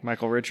statement saying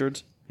Michael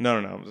Richards.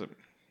 No.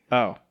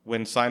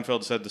 When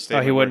Seinfeld said the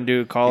statement, he wouldn't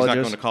do colleges. He's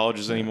not going to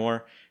colleges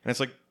anymore, and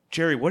it's like,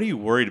 Jerry, what are you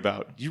worried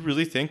about? Do you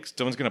really think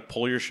someone's going to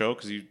pull your show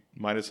because you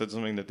might have said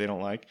something that they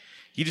don't like?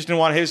 He just didn't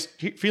want his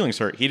feelings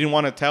hurt. He didn't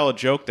want to tell a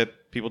joke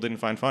that people didn't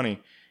find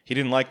funny. He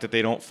didn't like that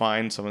they don't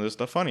find some of this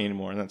stuff funny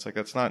anymore. And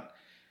that's not.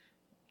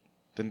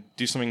 Then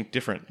do something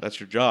different. That's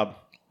your job.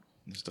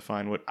 Is to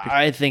find what.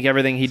 I think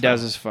everything he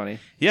does is funny.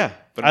 Yeah,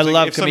 but I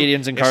love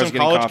comedians in cars if some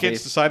getting college coffee.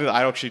 kids decided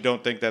I actually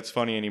don't think that's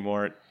funny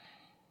anymore.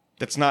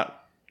 That's not.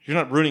 You're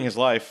not ruining his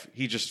life.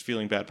 He's just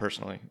feeling bad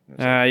personally.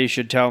 You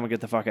should tell him to get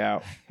the fuck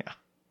out. Yeah.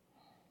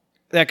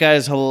 That guy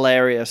is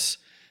hilarious.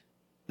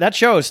 That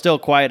show is still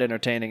quite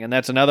entertaining, and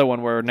that's another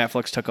one where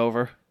Netflix took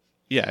over.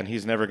 Yeah, and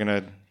he's never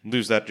gonna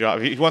lose that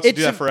job. He wants to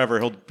do that forever.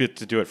 He'll get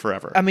to do it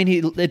forever. I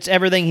mean, it's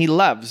everything he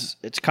loves.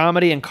 It's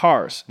comedy and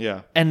cars.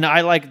 Yeah. And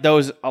I like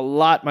those a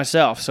lot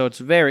myself, so it's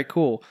very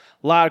cool.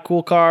 A lot of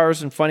cool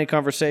cars and funny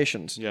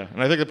conversations. Yeah,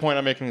 and I think the point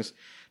I'm making is,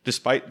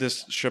 despite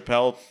this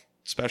Chappelle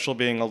special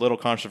being a little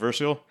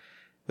controversial,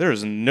 there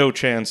is no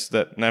chance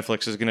that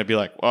Netflix is going to be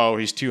like, "Oh,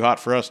 he's too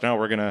hot for us. Now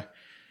we're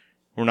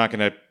not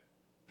gonna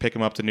pick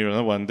him up to do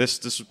another one."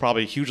 This is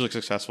probably hugely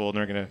successful, and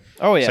they're going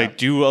to say,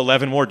 "Do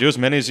 11 more. Do as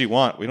many as you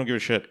want. We don't give a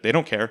shit." They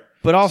don't care.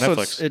 But also,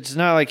 Netflix. it's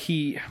not like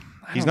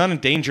He's not in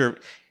danger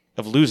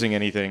of losing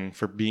anything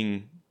for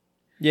being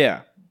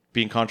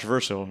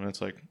controversial, and it's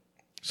like,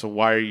 so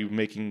why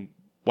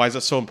is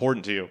that so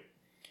important to you?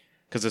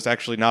 Because it's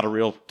actually not a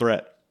real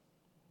threat.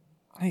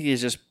 I think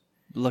he's just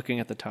looking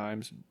at the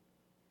times.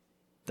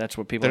 That's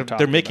what people are talking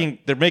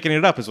They're making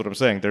it up, is what I'm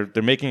saying.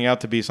 They're making it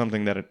out to be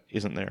something that it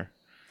isn't there.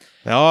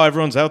 Now,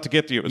 everyone's out to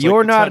get you. It's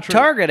You're it's not a true.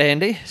 target,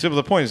 Andy. See, but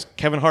the point is,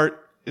 Kevin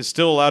Hart is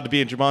still allowed to be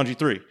in Jumanji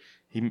 3.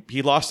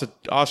 He lost the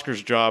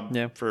Oscars job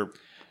for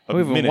a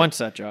Whoever minute. wants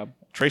that job.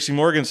 Tracy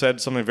Morgan said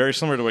something very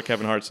similar to what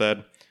Kevin Hart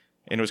said,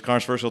 and it was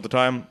controversial at the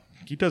time.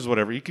 He does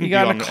whatever. He He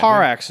got in a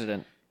car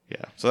accident.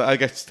 Yeah, so I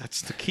guess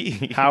that's the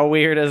key. How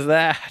weird is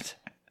that?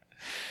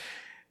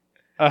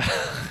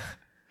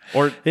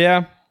 Or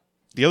Yeah.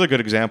 the other good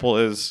example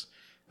is,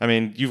 I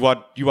mean, you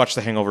watched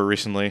The Hangover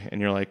recently,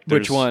 and you're like,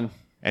 Which there's one?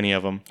 Any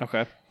of them.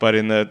 Okay. But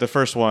in the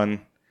first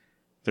one,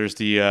 there's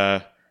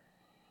the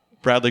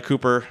Bradley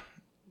Cooper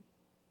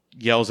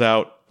yells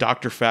out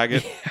 "Dr.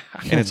 Faggot,"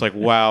 and it's like,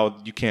 wow,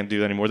 you can't do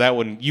that anymore.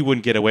 You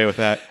wouldn't get away with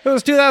that. It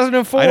was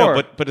 2004. I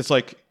know, but it's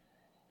like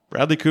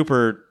Bradley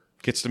Cooper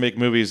gets to make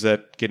movies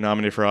that get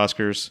nominated for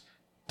Oscars.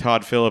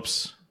 Todd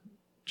Phillips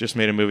just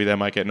made a movie that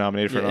might get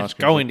nominated for an it's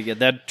Oscar. going to get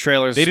that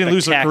trailer. They didn't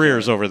lose their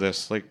careers over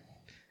this. Like,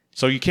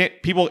 so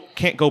people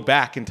can't go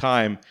back in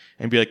time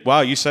and be like,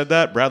 wow, you said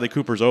that? Bradley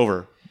Cooper's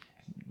over.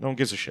 No one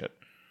gives a shit.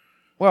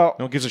 Well,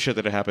 No one gives a shit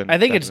that it happened. I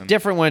think back it's then.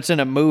 different when it's in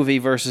a movie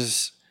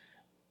versus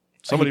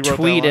Somebody he wrote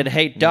that tweeted, line.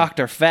 "Hey,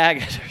 Dr.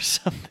 Faggot" or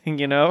something,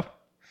 you know?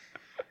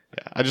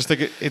 Yeah, I just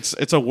think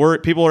it's a worry.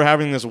 People are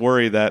having this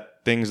worry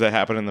that things that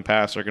happened in the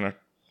past are going to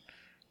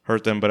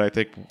hurt them, but I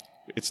think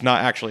it's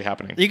not actually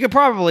happening. You could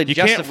probably You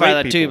can't justify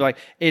rape that too. people. Like,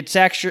 it's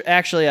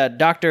actually a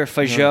Dr.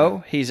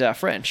 Fajot. He's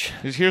French.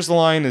 Here's the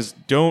line: is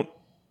don't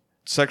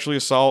sexually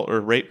assault or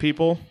rape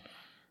people,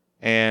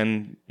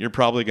 and you're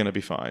probably going to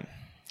be fine.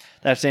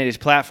 That's Andy's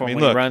platform when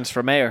he look. runs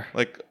for mayor.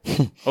 Like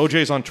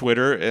OJ's on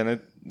Twitter, and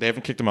they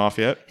haven't kicked him off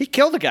yet. He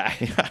killed a guy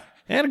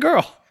and a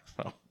girl.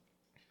 Oh.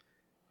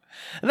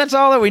 And that's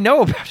all that we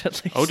know about,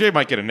 at least. OJ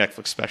might get a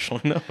Netflix special.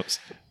 Who knows?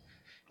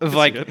 Of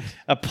like good.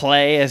 a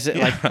play, as it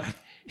like,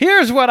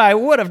 here's what I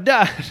would have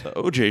done. The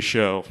OJ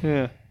show.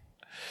 Yeah.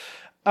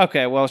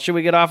 Okay, well, should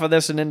we get off of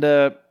this and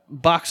into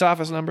box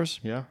office numbers?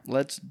 Yeah.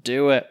 Let's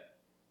do it.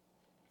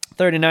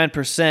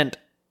 39%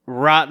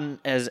 rotten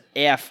as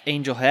F.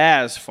 Angel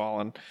Has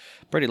fallen.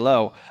 Pretty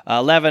low.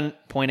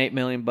 11.8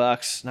 million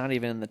bucks. Not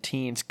even in the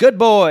teens. Good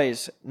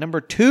Boys, number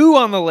 2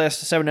 on the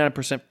list.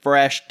 79%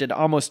 fresh. Did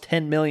almost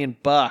 10 million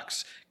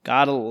bucks.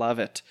 Gotta love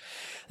it.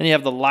 Then you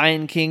have The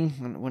Lion King.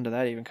 When did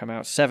that even come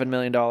out? $7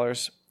 million.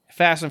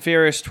 Fast and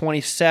Furious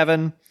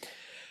 27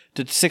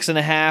 did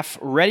 6.5.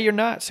 Ready or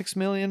Not, 6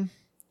 million.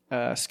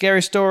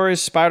 Scary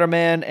Stories,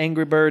 Spider-Man,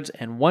 Angry Birds,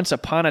 and Once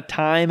Upon a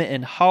Time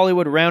in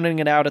Hollywood, rounding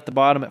it out at the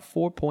bottom at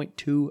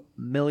 $4.2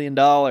 million.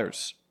 Not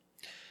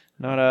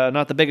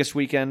the biggest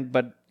weekend,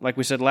 but like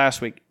we said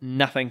last week,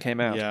 nothing came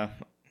out. Yeah.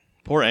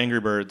 Poor Angry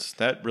Birds.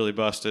 That really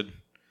busted.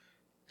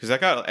 Because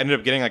that guy ended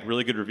up getting like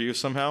really good reviews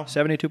somehow.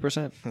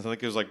 72%. I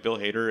think it was like Bill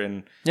Hader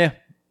and Yeah.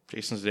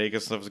 Jason Sudeikis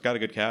and stuff. It's got a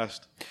good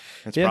cast.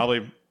 It's Yeah.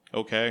 probably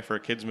okay for a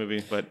kids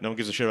movie, but no one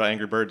gives a shit about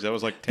Angry Birds. That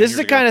was like 10 This years is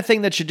the ago. kind of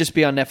thing that should just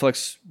be on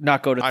Netflix,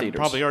 not go to It theaters.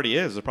 probably already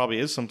is. There probably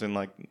is something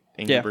like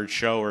Angry Yeah. Birds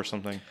show or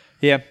something.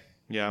 Yeah.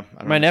 Yeah. I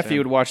don't My nephew understand.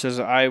 would watch this.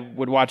 I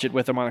would watch it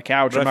with him on a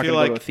couch. I'm But not I feel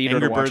going to like go to a theater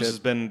Angry to watch Birds has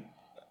it. been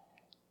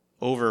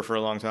over for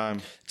a long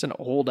time. It's an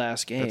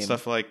old-ass game. That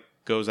stuff like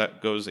goes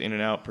in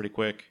and out pretty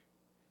quick.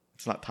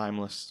 It's not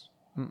timeless.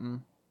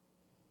 You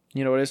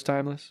know what is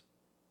timeless?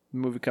 The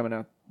movie coming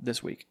out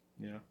this week.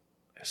 Yeah.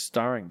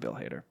 Starring Bill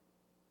Hader.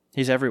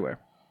 He's everywhere.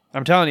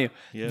 I'm telling you,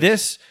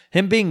 Yes.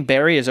 him being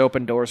Barry has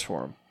opened doors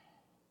for him.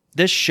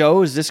 This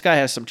shows this guy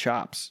has some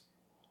chops.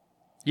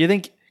 You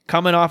think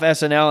coming off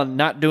SNL and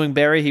not doing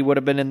Barry, he would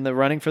have been in the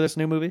running for this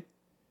new movie?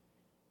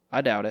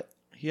 I doubt it.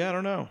 Yeah, I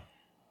don't know.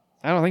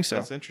 I don't think so.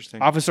 That's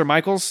interesting. Officer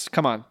Michaels,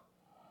 come on.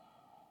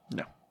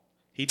 No.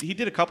 He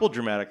did a couple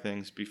dramatic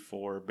things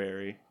before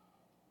Barry.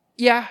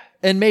 Yeah,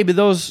 and maybe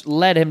those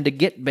led him to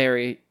get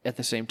Barry at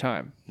the same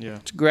time. Yeah.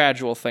 It's a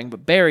gradual thing,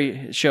 but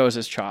Barry shows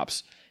his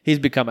chops. He's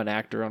become an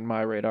actor on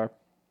my radar.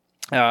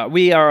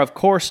 We are, of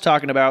course,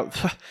 talking about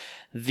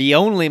the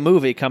only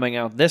movie coming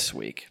out this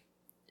week,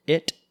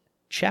 It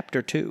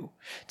Chapter 2.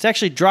 It's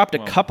actually dropped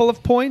a couple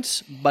of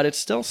points, but it's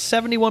still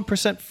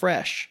 71%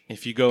 fresh.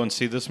 If you go and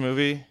see this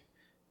movie,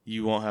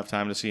 you won't have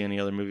time to see any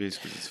other movies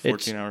because it's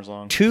 14 hours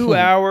long. 2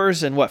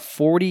 hours and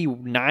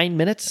 49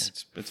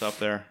 minutes? It's up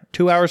there.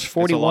 2 hours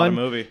 41? It's a lot of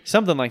movie.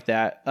 Something like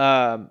that.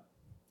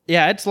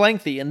 Yeah, it's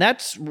lengthy, and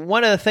that's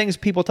one of the things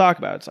people talk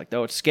about. It's like,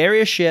 though, it's scary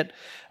as shit.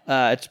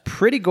 It's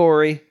pretty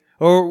gory,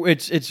 or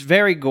it's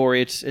very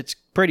gory. It's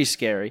pretty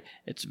scary.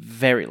 It's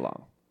very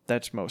long.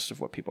 That's most of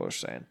what people are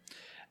saying.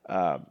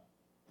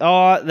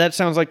 All that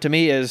sounds like to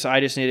me is I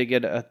just need to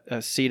get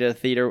a seat at a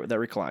theater that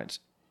reclines.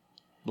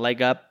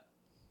 Leg up,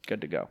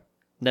 good to go.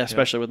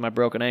 Especially with my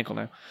broken ankle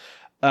now.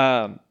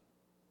 I'm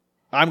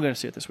going to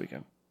see it this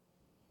weekend.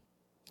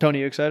 Tony,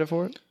 you excited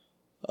for it?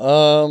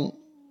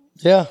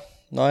 Yeah,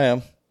 I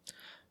am.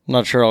 I'm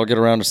not sure I'll get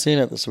around to seeing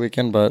it this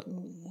weekend, but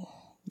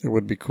it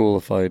would be cool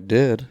if I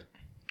did.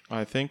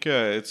 I think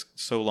it's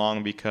so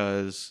long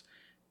because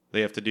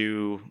they have to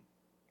do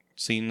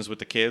scenes with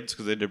the kids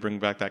because they did bring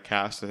back that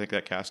cast. I think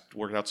that cast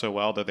worked out so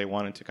well that they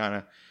wanted to kind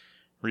of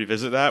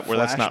revisit that, where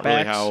that's not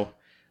really how...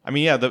 I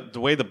mean, yeah, the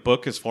way the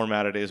book is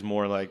formatted is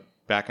more like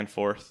back and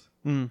forth.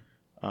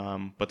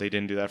 But they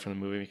didn't do that for the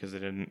movie because they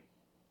didn't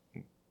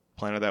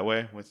plan it that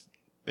way.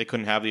 They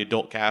couldn't have the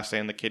adult cast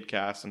and the kid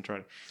cast and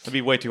it'd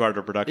be way too hard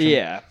for production.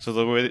 Yeah. So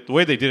the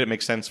way they did it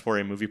makes sense for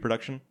a movie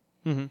production.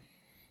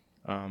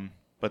 Mm-hmm.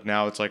 But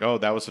now it's like, oh,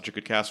 that was such a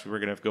good cast. We were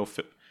going to go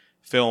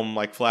film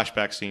like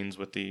flashback scenes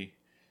with the,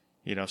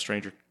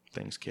 Stranger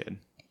Things kid.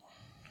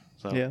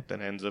 So then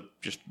it ends up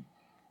just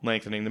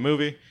lengthening the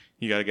movie.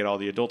 You got to get all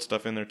the adult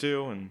stuff in there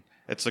too. And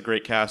it's a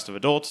great cast of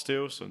adults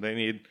too. So they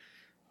need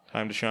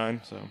time to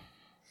shine. So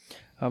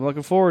I'm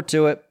looking forward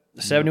to it.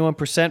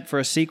 71% for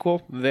a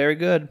sequel. Very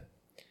good.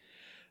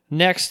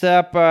 Next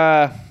up,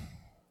 Aja,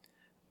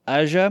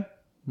 91%.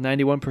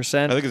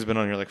 I think it's been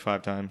on here like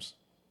 5 times.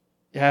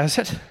 Yeah, is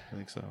it? I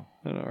think so.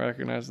 I don't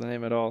recognize the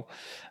name at all.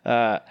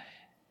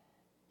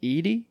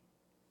 Edie?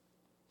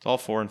 It's all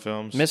foreign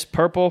films. Miss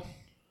Purple.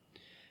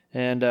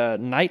 And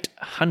Night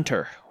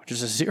Hunter, which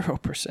is a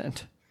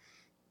 0%.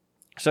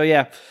 So,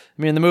 yeah.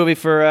 I mean, the movie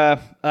for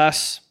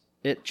us,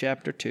 It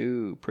Chapter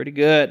 2. Pretty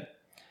good.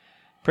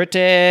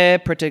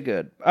 Pretty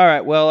good. All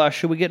right, well,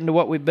 should we get into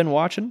what we've been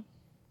watching?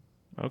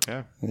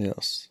 Okay.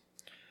 Yes.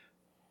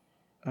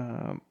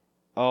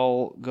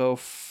 I'll go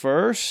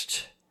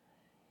first.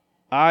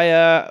 I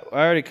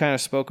already kind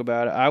of spoke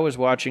about it. I was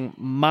watching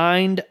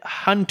Mind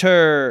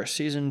Hunter.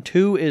 Season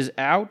 2 is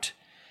out,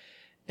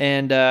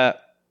 and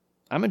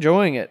I'm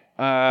enjoying it.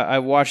 I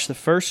watched the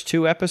first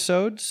 2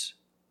 episodes,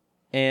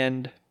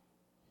 and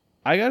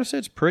I gotta say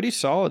it's pretty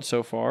solid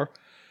so far.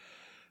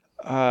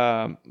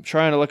 I'm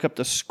trying to look up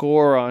the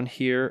score on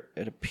here.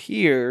 It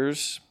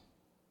appears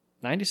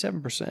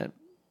 97%.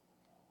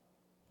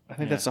 I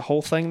think that's the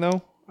whole thing,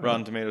 though.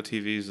 Rotten Tomato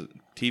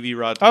TV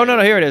Rotten. Oh, no,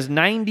 here it is.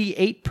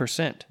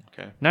 98%.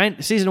 Okay.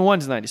 Season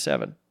 1's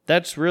 97.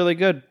 That's really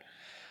good.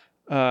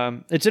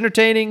 It's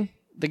entertaining.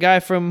 The guy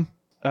from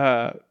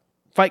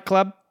Fight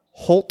Club,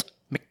 Holt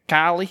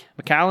McCallany,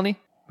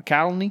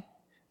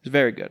 is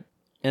very good.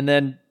 And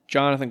then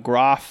Jonathan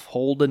Groff,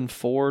 Holden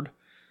Ford,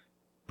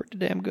 pretty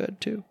damn good,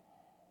 too.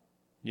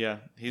 Yeah,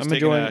 he's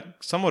taking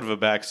somewhat of a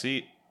back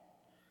seat.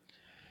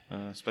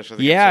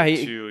 Especially he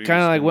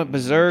kind of like went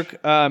berserk.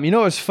 You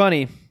know what's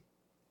funny?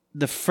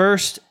 The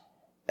first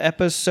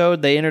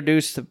episode, they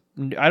introduced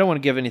I don't want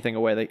to give anything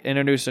away. They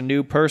introduced a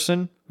new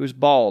person who's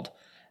bald.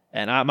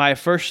 And my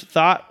first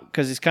thought,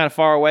 because he's kind of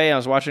far away, I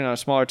was watching it on a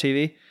smaller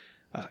TV,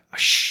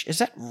 is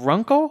that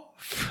Runkle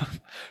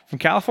from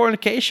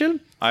Californication?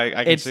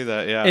 I can see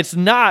that, yeah. It's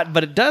not,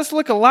 but it does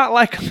look a lot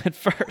like him at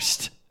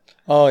first.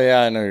 Oh,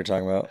 yeah, I know what you're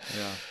talking about.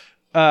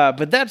 Yeah.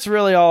 But that's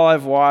really all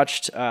I've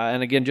watched.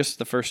 And again, just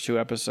the first 2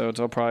 episodes.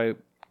 I'll probably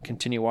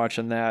continue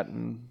watching that.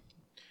 And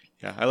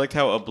yeah, I liked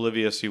how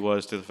oblivious he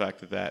was to the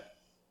fact that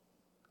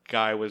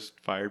guy was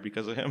fired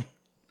because of him.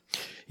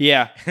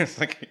 Yeah. It's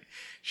like,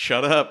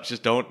 shut up,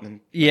 just don't. And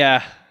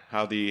yeah.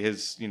 How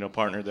his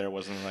partner there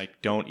wasn't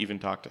like, don't even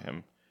talk to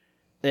him.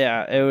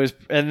 Yeah, it was,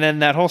 and then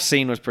that whole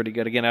scene was pretty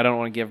good. Again, I don't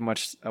want to give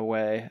much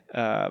away.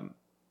 I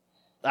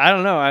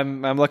don't know.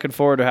 I'm looking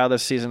forward to how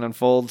this season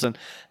unfolds, and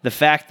the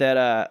fact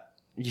that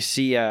you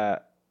see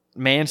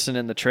Manson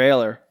in the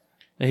trailer.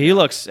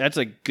 That's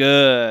a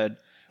good.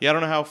 Yeah, I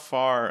don't know how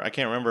far. I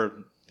can't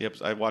remember the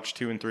episode. I watched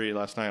 2 and 3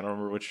 last night. I don't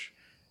remember which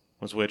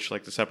was which,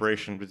 like the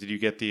separation. But did you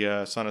get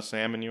the Son of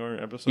Sam in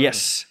your episode?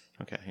 Yes.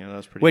 Okay, yeah, that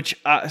was pretty. Which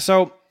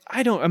so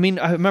I don't. I mean,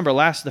 I remember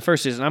the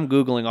first season. I'm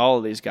googling all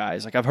of these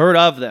guys. Like I've heard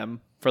of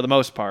them for the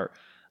most part.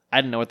 I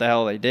didn't know what the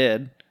hell they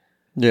did.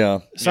 Yeah.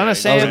 Son Yeah, of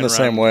he Sam. I was in the Around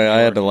same way. I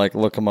had to like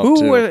look him up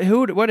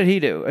too. What did he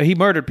do? He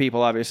murdered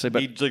people, obviously,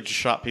 but He like just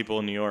shot people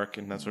in New York,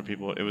 and that's where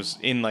people. It was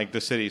in like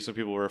the city, so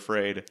people were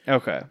afraid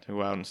okay. to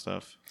go out and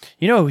stuff.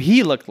 You know who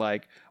he looked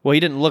like? Well, he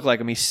didn't look like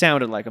him. He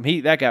sounded like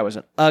him. That guy was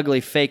an ugly,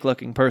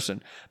 fake-looking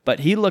person, but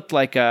he looked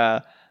like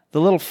the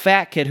little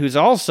fat kid who's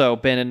also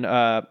been in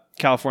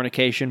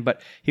Californication,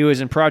 but he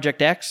was in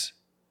Project X,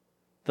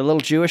 the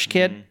little Jewish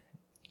kid.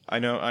 I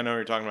know what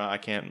you're talking about. I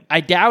can't.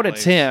 I doubt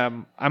it's place.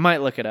 him. I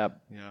might look it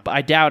up, Yeah. but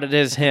I doubt it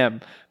is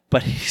him.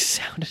 But he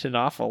sounded an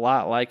awful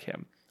lot like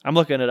him. I'm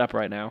looking it up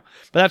right now.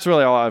 But that's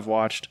really all I've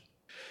watched.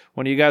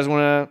 When do you guys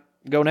want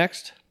to go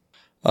next?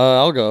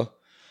 I'll go.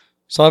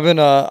 So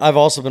I've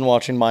also been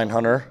watching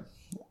Mindhunter.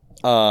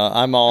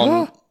 I'm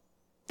on.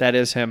 That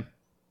is him.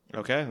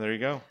 Okay, there you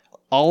go.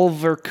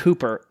 Oliver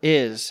Cooper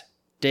is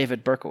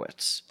David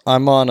Berkowitz.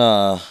 I'm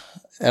on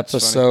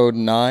episode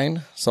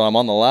 9. So I'm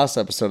on the last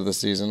episode of the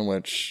season,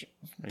 which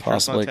Are you sure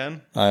it's not possibly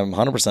 10? I'm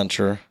 100%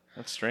 sure.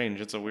 That's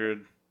strange. It's a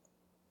weird.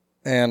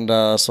 And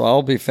so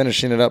I'll be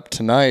finishing it up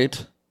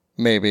tonight,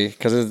 maybe,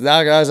 because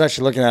I was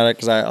actually looking at it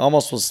because I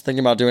almost was thinking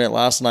about doing it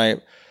last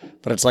night,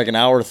 but it's like an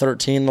hour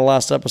 13 the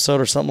last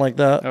episode or something like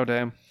that. Oh,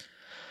 damn.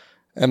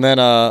 And then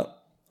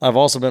I've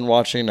also been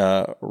watching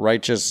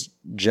Righteous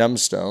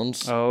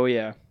Gemstones, Oh,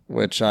 yeah.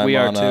 which I'm We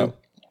are on. too.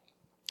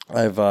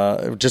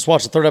 I've just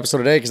watched the third episode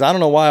today because I don't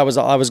know why I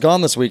was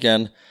gone this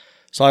weekend,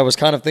 so I was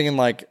kind of thinking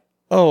like,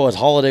 oh, it's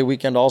holiday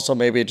weekend. Also,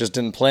 maybe it just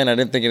didn't play, and I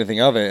didn't think anything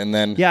of it. And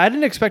then Yeah, I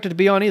didn't expect it to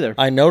be on either.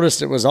 I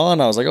noticed it was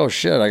on. I was like, oh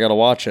shit, I got to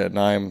watch it. And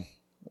I'm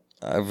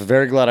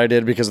very glad I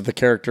did because of the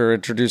character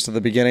introduced at the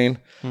beginning,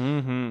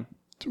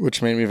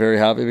 which made me very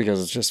happy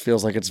because it just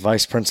feels like it's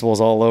Vice Principals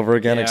all over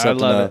again, Yeah, I except in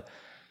love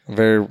a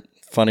very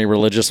funny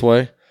religious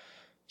way.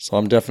 So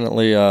I'm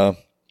definitely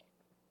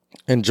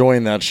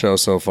enjoying that show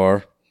so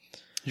far.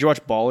 Did you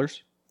watch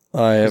Ballers?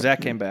 I Because have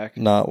that came back.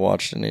 not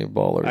watched any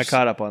Ballers. I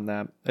caught up on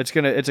that. It's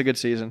a good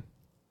season.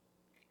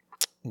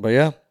 But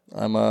yeah,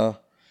 I'm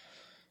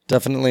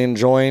definitely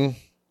enjoying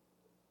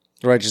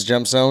Righteous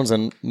Gemstones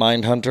and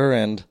Mindhunter.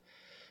 And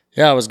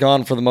yeah, I was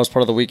gone for the most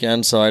part of the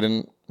weekend, so I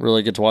didn't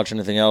really get to watch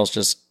anything else.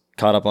 Just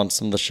caught up on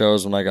some of the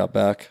shows when I got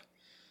back.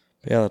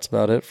 But yeah, that's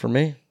about it for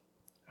me.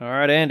 All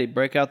right, Andy,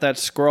 break out that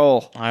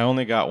scroll. I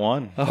only got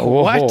one Oh,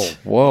 what?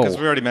 Whoa. because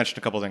we already mentioned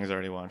a couple things I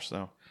already watched.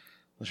 So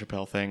the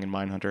Chappelle thing and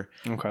Mindhunter.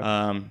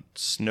 Okay.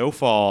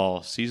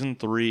 Snowfall season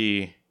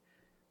 3.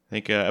 I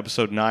think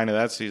episode 9 of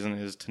that season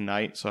is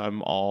tonight, so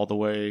I'm all the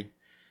way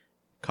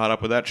caught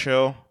up with that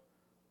show.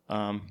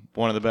 One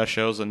of the best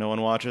shows that no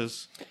one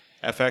watches.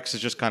 FX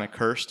is just kind of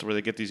cursed where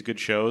they get these good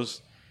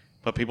shows,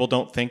 but people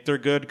don't think they're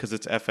good because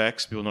it's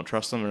FX. People don't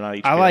trust them. They're not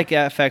HBO. I like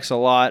FX a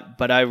lot,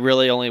 but I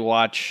really only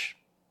watch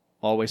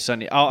Always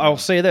Sunny. I'll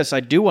say this: I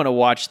do want to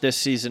watch this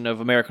season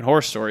of American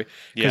Horror Story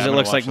Yeah, because I'm it gonna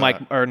looks like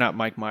watch that. not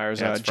Mike Myers,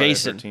 Yeah, it's Friday the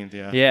Jason.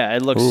 13th, yeah.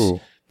 It looks Ooh.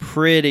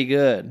 pretty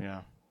good.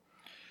 Yeah.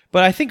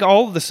 But I think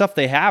all of the stuff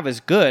they have is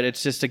good.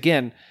 It's just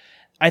again,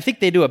 I think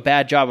they do a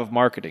bad job of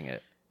marketing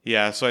it.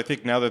 Yeah, so I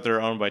think now that they're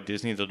owned by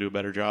Disney, they'll do a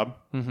better job.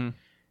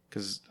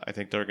 Because I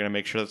think they're going to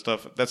make sure that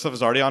stuff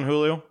is already on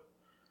Hulu.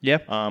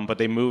 Yep. But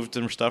they moved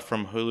some stuff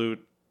from Hulu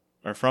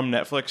or from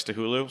Netflix to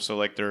Hulu. So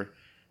like their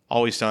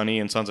Always Sunny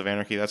and Sons of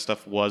Anarchy, that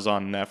stuff was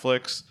on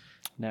Netflix.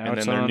 Now And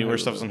it's then their on newer Hulu.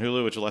 stuff's on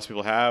Hulu, which less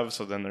people have.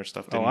 So then their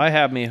stuff Oh, didn't I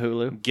have me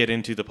Hulu. get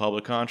into the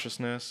public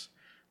consciousness.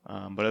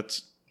 But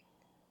it's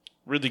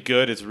really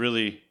good. It's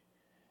really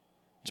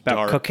It's about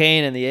dark.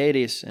 cocaine in the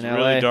 80s in It's LA.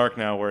 really dark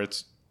now where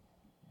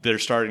they're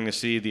starting to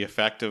see the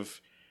effect of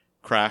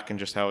crack and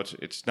just how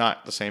it's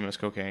not the same as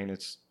cocaine.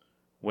 It's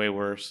way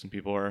worse, and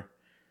people are,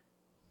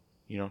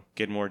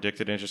 getting more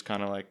addicted. And it's just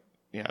kind of like,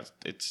 yeah,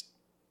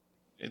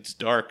 it's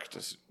dark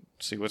to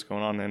see what's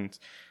going on, and it's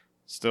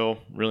still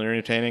really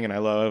entertaining. And I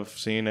love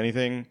seeing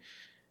anything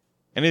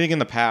in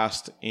the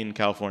past in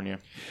California.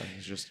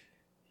 It's just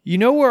You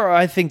know where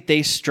I think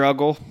they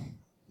struggle?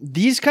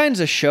 These kinds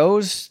of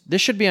shows, this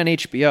should be on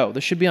HBO.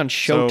 This should be on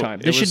Showtime.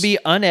 it This should was- be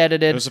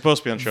unedited, it was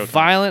supposed to be on Showtime.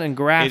 violent and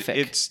graphic.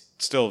 It's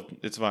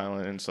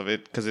violent and stuff.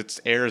 Because it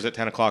airs at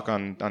 10 o'clock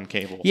on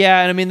cable. Yeah,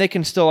 and I mean, they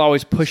can still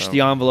always push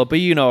the envelope, but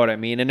you know what I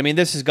mean. And I mean,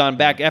 this has gone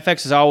back.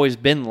 FX has always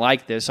been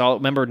like this.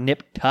 Remember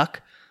Nip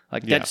Tuck?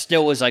 Like, Yeah. that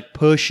still was like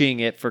pushing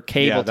it for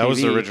cable Yeah, that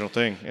was the TV. original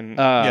thing. And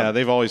yeah,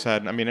 they've always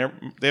had,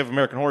 they have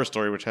American Horror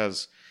Story, which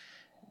has,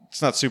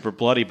 it's not super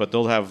bloody, but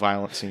they'll have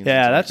violent scenes.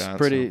 Yeah, and that's stuff like that,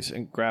 pretty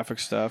so. graphic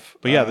stuff.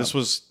 But yeah, this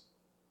was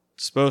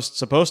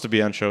supposed to be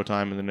on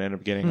Showtime and then ended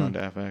up getting onto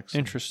FX.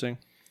 Interesting.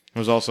 It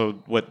was also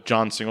what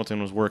John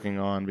Singleton was working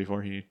on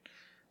before he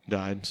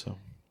died. So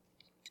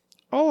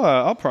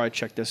I'll probably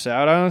check this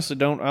out. I honestly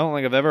don't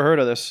think I've ever heard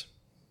of this.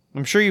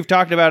 I'm sure you've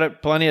talked about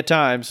it plenty of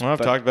times. I've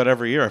but- talked about it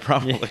every year,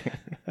 probably.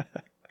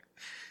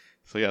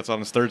 So yeah, it's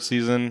on its third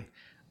season.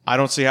 I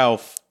don't see how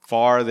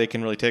far they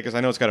can really take us.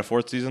 I know it's got a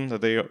fourth season that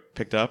they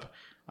picked up.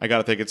 I got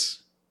to think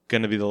it's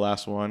going to be the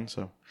last one.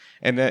 So,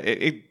 and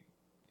it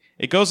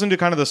goes into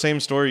kind of the same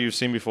story you've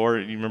seen before.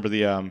 You remember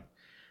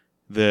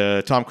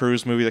the Tom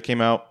Cruise movie that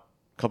came out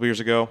a couple years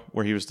ago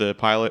where he was the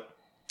pilot?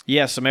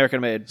 Yes,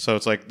 American made. So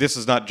it's like this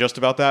is not just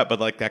about that, but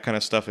like that kind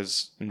of stuff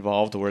is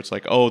involved where it's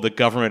like, oh, the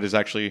government is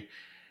actually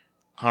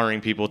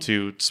hiring people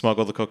to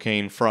smuggle the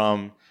cocaine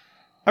from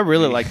I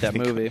really like that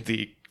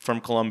movie. From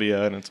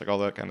Colombia, and it's like all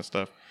that kind of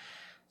stuff.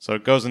 So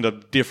it goes into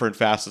different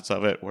facets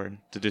of it, where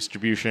the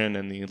distribution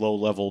and the low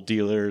level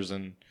dealers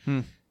and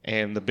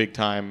the big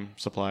time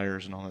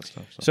suppliers and all that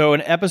stuff. So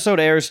an episode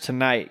airs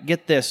tonight.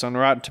 Get this on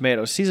Rotten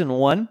Tomatoes. Season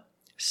 1,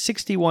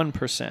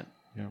 61%.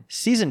 Yeah.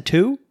 Season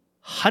 2,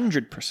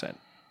 100%.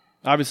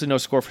 Obviously no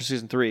score for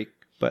season 3,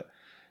 but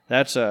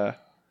that's a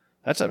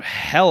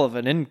hell of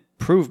an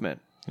improvement.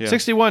 Yeah.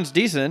 61's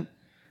decent.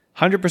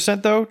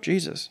 100% though,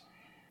 Jesus.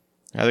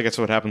 I think that's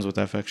what happens with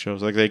FX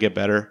shows. Like they get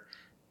better,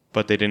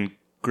 but they didn't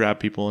grab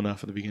people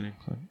enough at the beginning.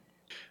 So. And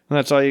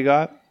that's all you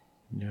got?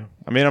 Yeah.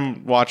 I mean,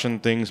 I'm watching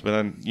things, but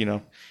I'm,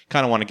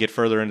 kind of want to get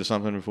further into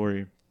something before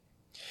you.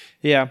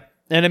 Yeah.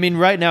 And I mean,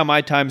 right now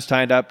my time's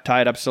tied up.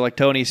 So like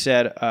Tony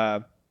said,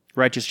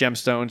 Righteous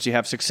Gemstones, you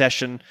have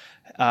Succession,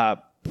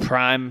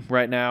 Prime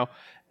right now,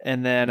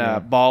 and then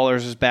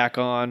Ballers is back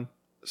on.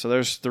 So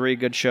there's 3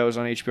 good shows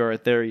on HBO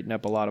right there, eating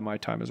up a lot of my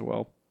time as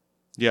well.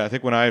 Yeah, I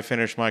think when I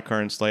finish my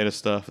current slate of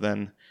stuff,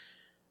 then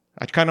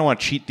I kind of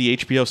want to cheat the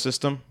HBO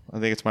system. I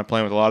think it's my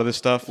plan with a lot of this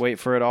stuff. Wait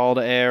for it all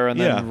to air and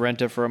then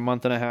rent it for a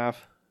month and a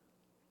half.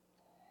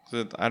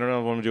 I don't know what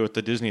I'm going to do with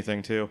the Disney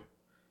thing, too.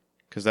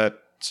 Because that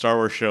Star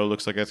Wars show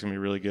looks like that's going to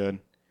be really good.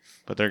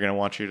 But they're going to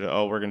want you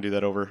to, we're going to do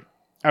that over.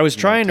 I was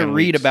trying to 10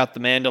 read weeks. about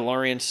The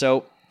Mandalorian.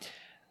 So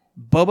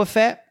Boba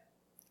Fett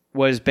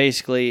was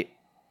basically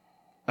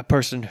a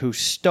person who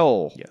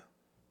stole. Yeah.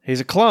 He's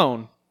a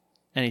clone,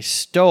 and he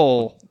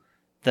stole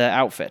the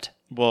outfit.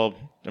 Well,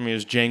 I mean, it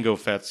was Jango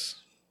Fett's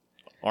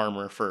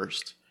armor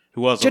first,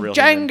 who was a real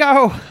human.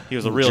 Django! He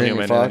was a real Jamie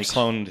human, and then he Foxx.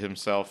 cloned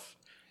himself.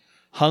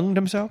 Hunged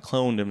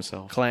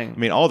himself? I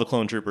mean, all the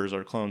clone troopers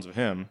are clones of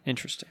him,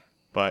 Interesting.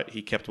 but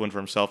he kept one for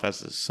himself as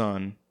his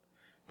son.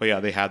 But yeah,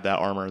 they had that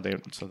armor.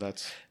 So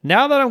that's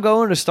Now that I'm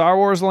going to Star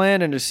Wars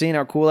land and just seeing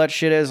how cool that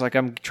shit is, like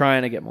I'm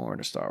trying to get more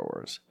into Star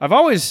Wars. I've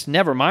always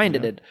never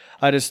minded it.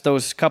 I just,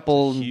 those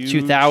couple Huge-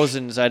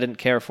 2000s I didn't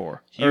care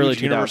for. huge Early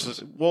 2000s.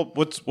 universes. Well,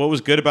 what was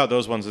good about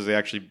those ones is they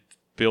actually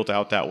built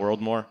out that world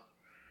more.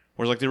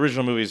 Whereas like the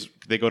original movies,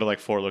 they go to like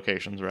 4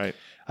 locations, right?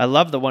 I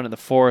love the one in the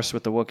forest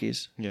with the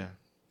Wookiees. Yeah.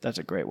 That's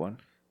a great one.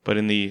 But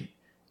in the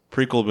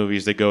prequel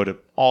movies, they go to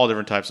all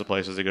different types of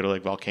places. They go to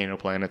like volcano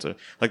planets,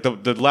 like the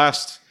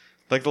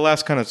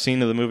last kind of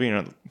scene of the movie.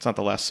 It's not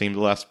the last scene, the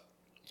last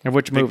Of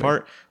which big movie?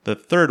 part. The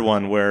third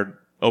one where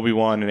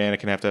Obi-Wan and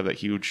Anakin have to have that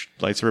huge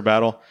lightsaber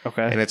battle.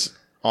 Okay. And it's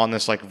on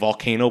this like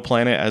volcano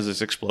planet as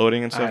it's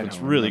exploding and stuff. I It's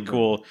don't really remember.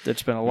 cool.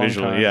 It's been a long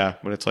visually, time. yeah.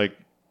 But it's like,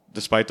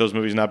 despite those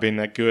movies not being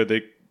that good,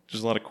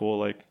 there's a lot of cool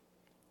like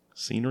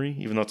scenery,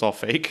 even though it's all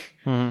fake.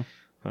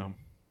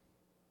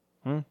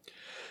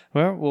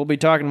 Well, we'll be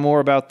talking more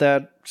about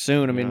that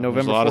soon. I mean, There's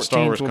November a lot of Star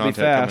 14th Wars will be content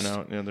fast. coming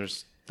out. Yeah,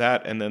 there's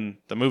that, and then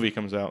the movie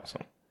comes out. So,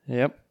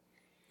 Yep.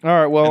 All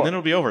right, well, and then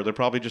it'll be over. They'll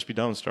probably just be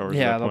done with Star Wars. at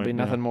yeah, that there'll point. be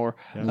nothing more.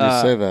 You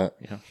say that.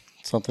 Yeah.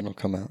 Something will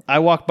come out. I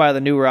walked by the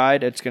new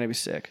ride. It's going to be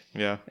sick.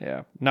 Yeah.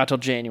 Yeah. Not till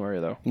January,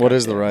 though. What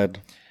is the ride?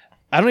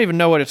 I don't even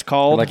know what it's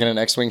called. Like in an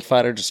X-wing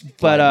fighter, just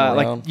but flying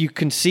like around? you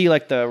can see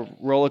like the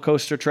roller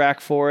coaster track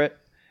for it,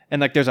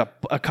 and like there's a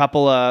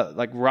couple of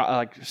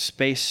like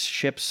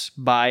spaceships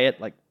by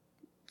it, like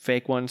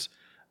fake ones.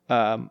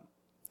 A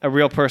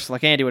real person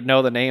like Andy would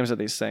know the names of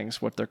these things,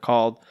 what they're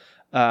called.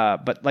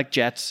 But like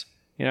jets,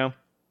 they're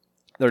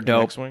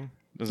dope. X-wing.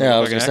 Does it Yeah, I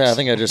look was like gonna an say. I X?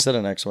 think I just said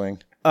an X-wing.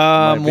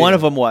 One be.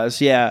 of them was,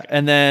 yeah,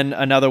 and then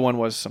another one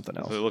was something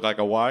else. Does it look like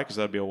a Y? Because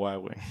that'd be a Y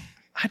wing.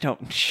 I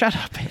don't. Shut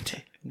up,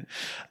 Andy.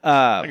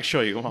 I can show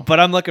you. Come on. But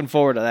I'm looking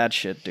forward to that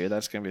shit, dude.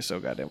 That's gonna be so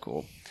goddamn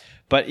cool.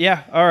 But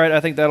yeah, all right. I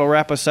think that'll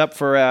wrap us up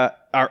for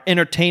our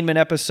entertainment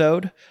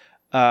episode.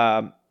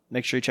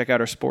 Make sure you check out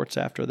our sports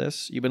after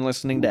this. You've been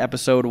listening to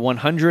episode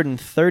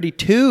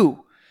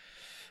 132.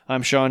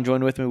 I'm Sean.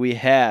 Joined with me, we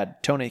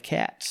had Tony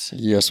Katz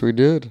Yes, we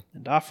did.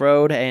 and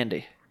Off-Road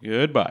Andy.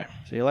 Goodbye.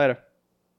 See you later.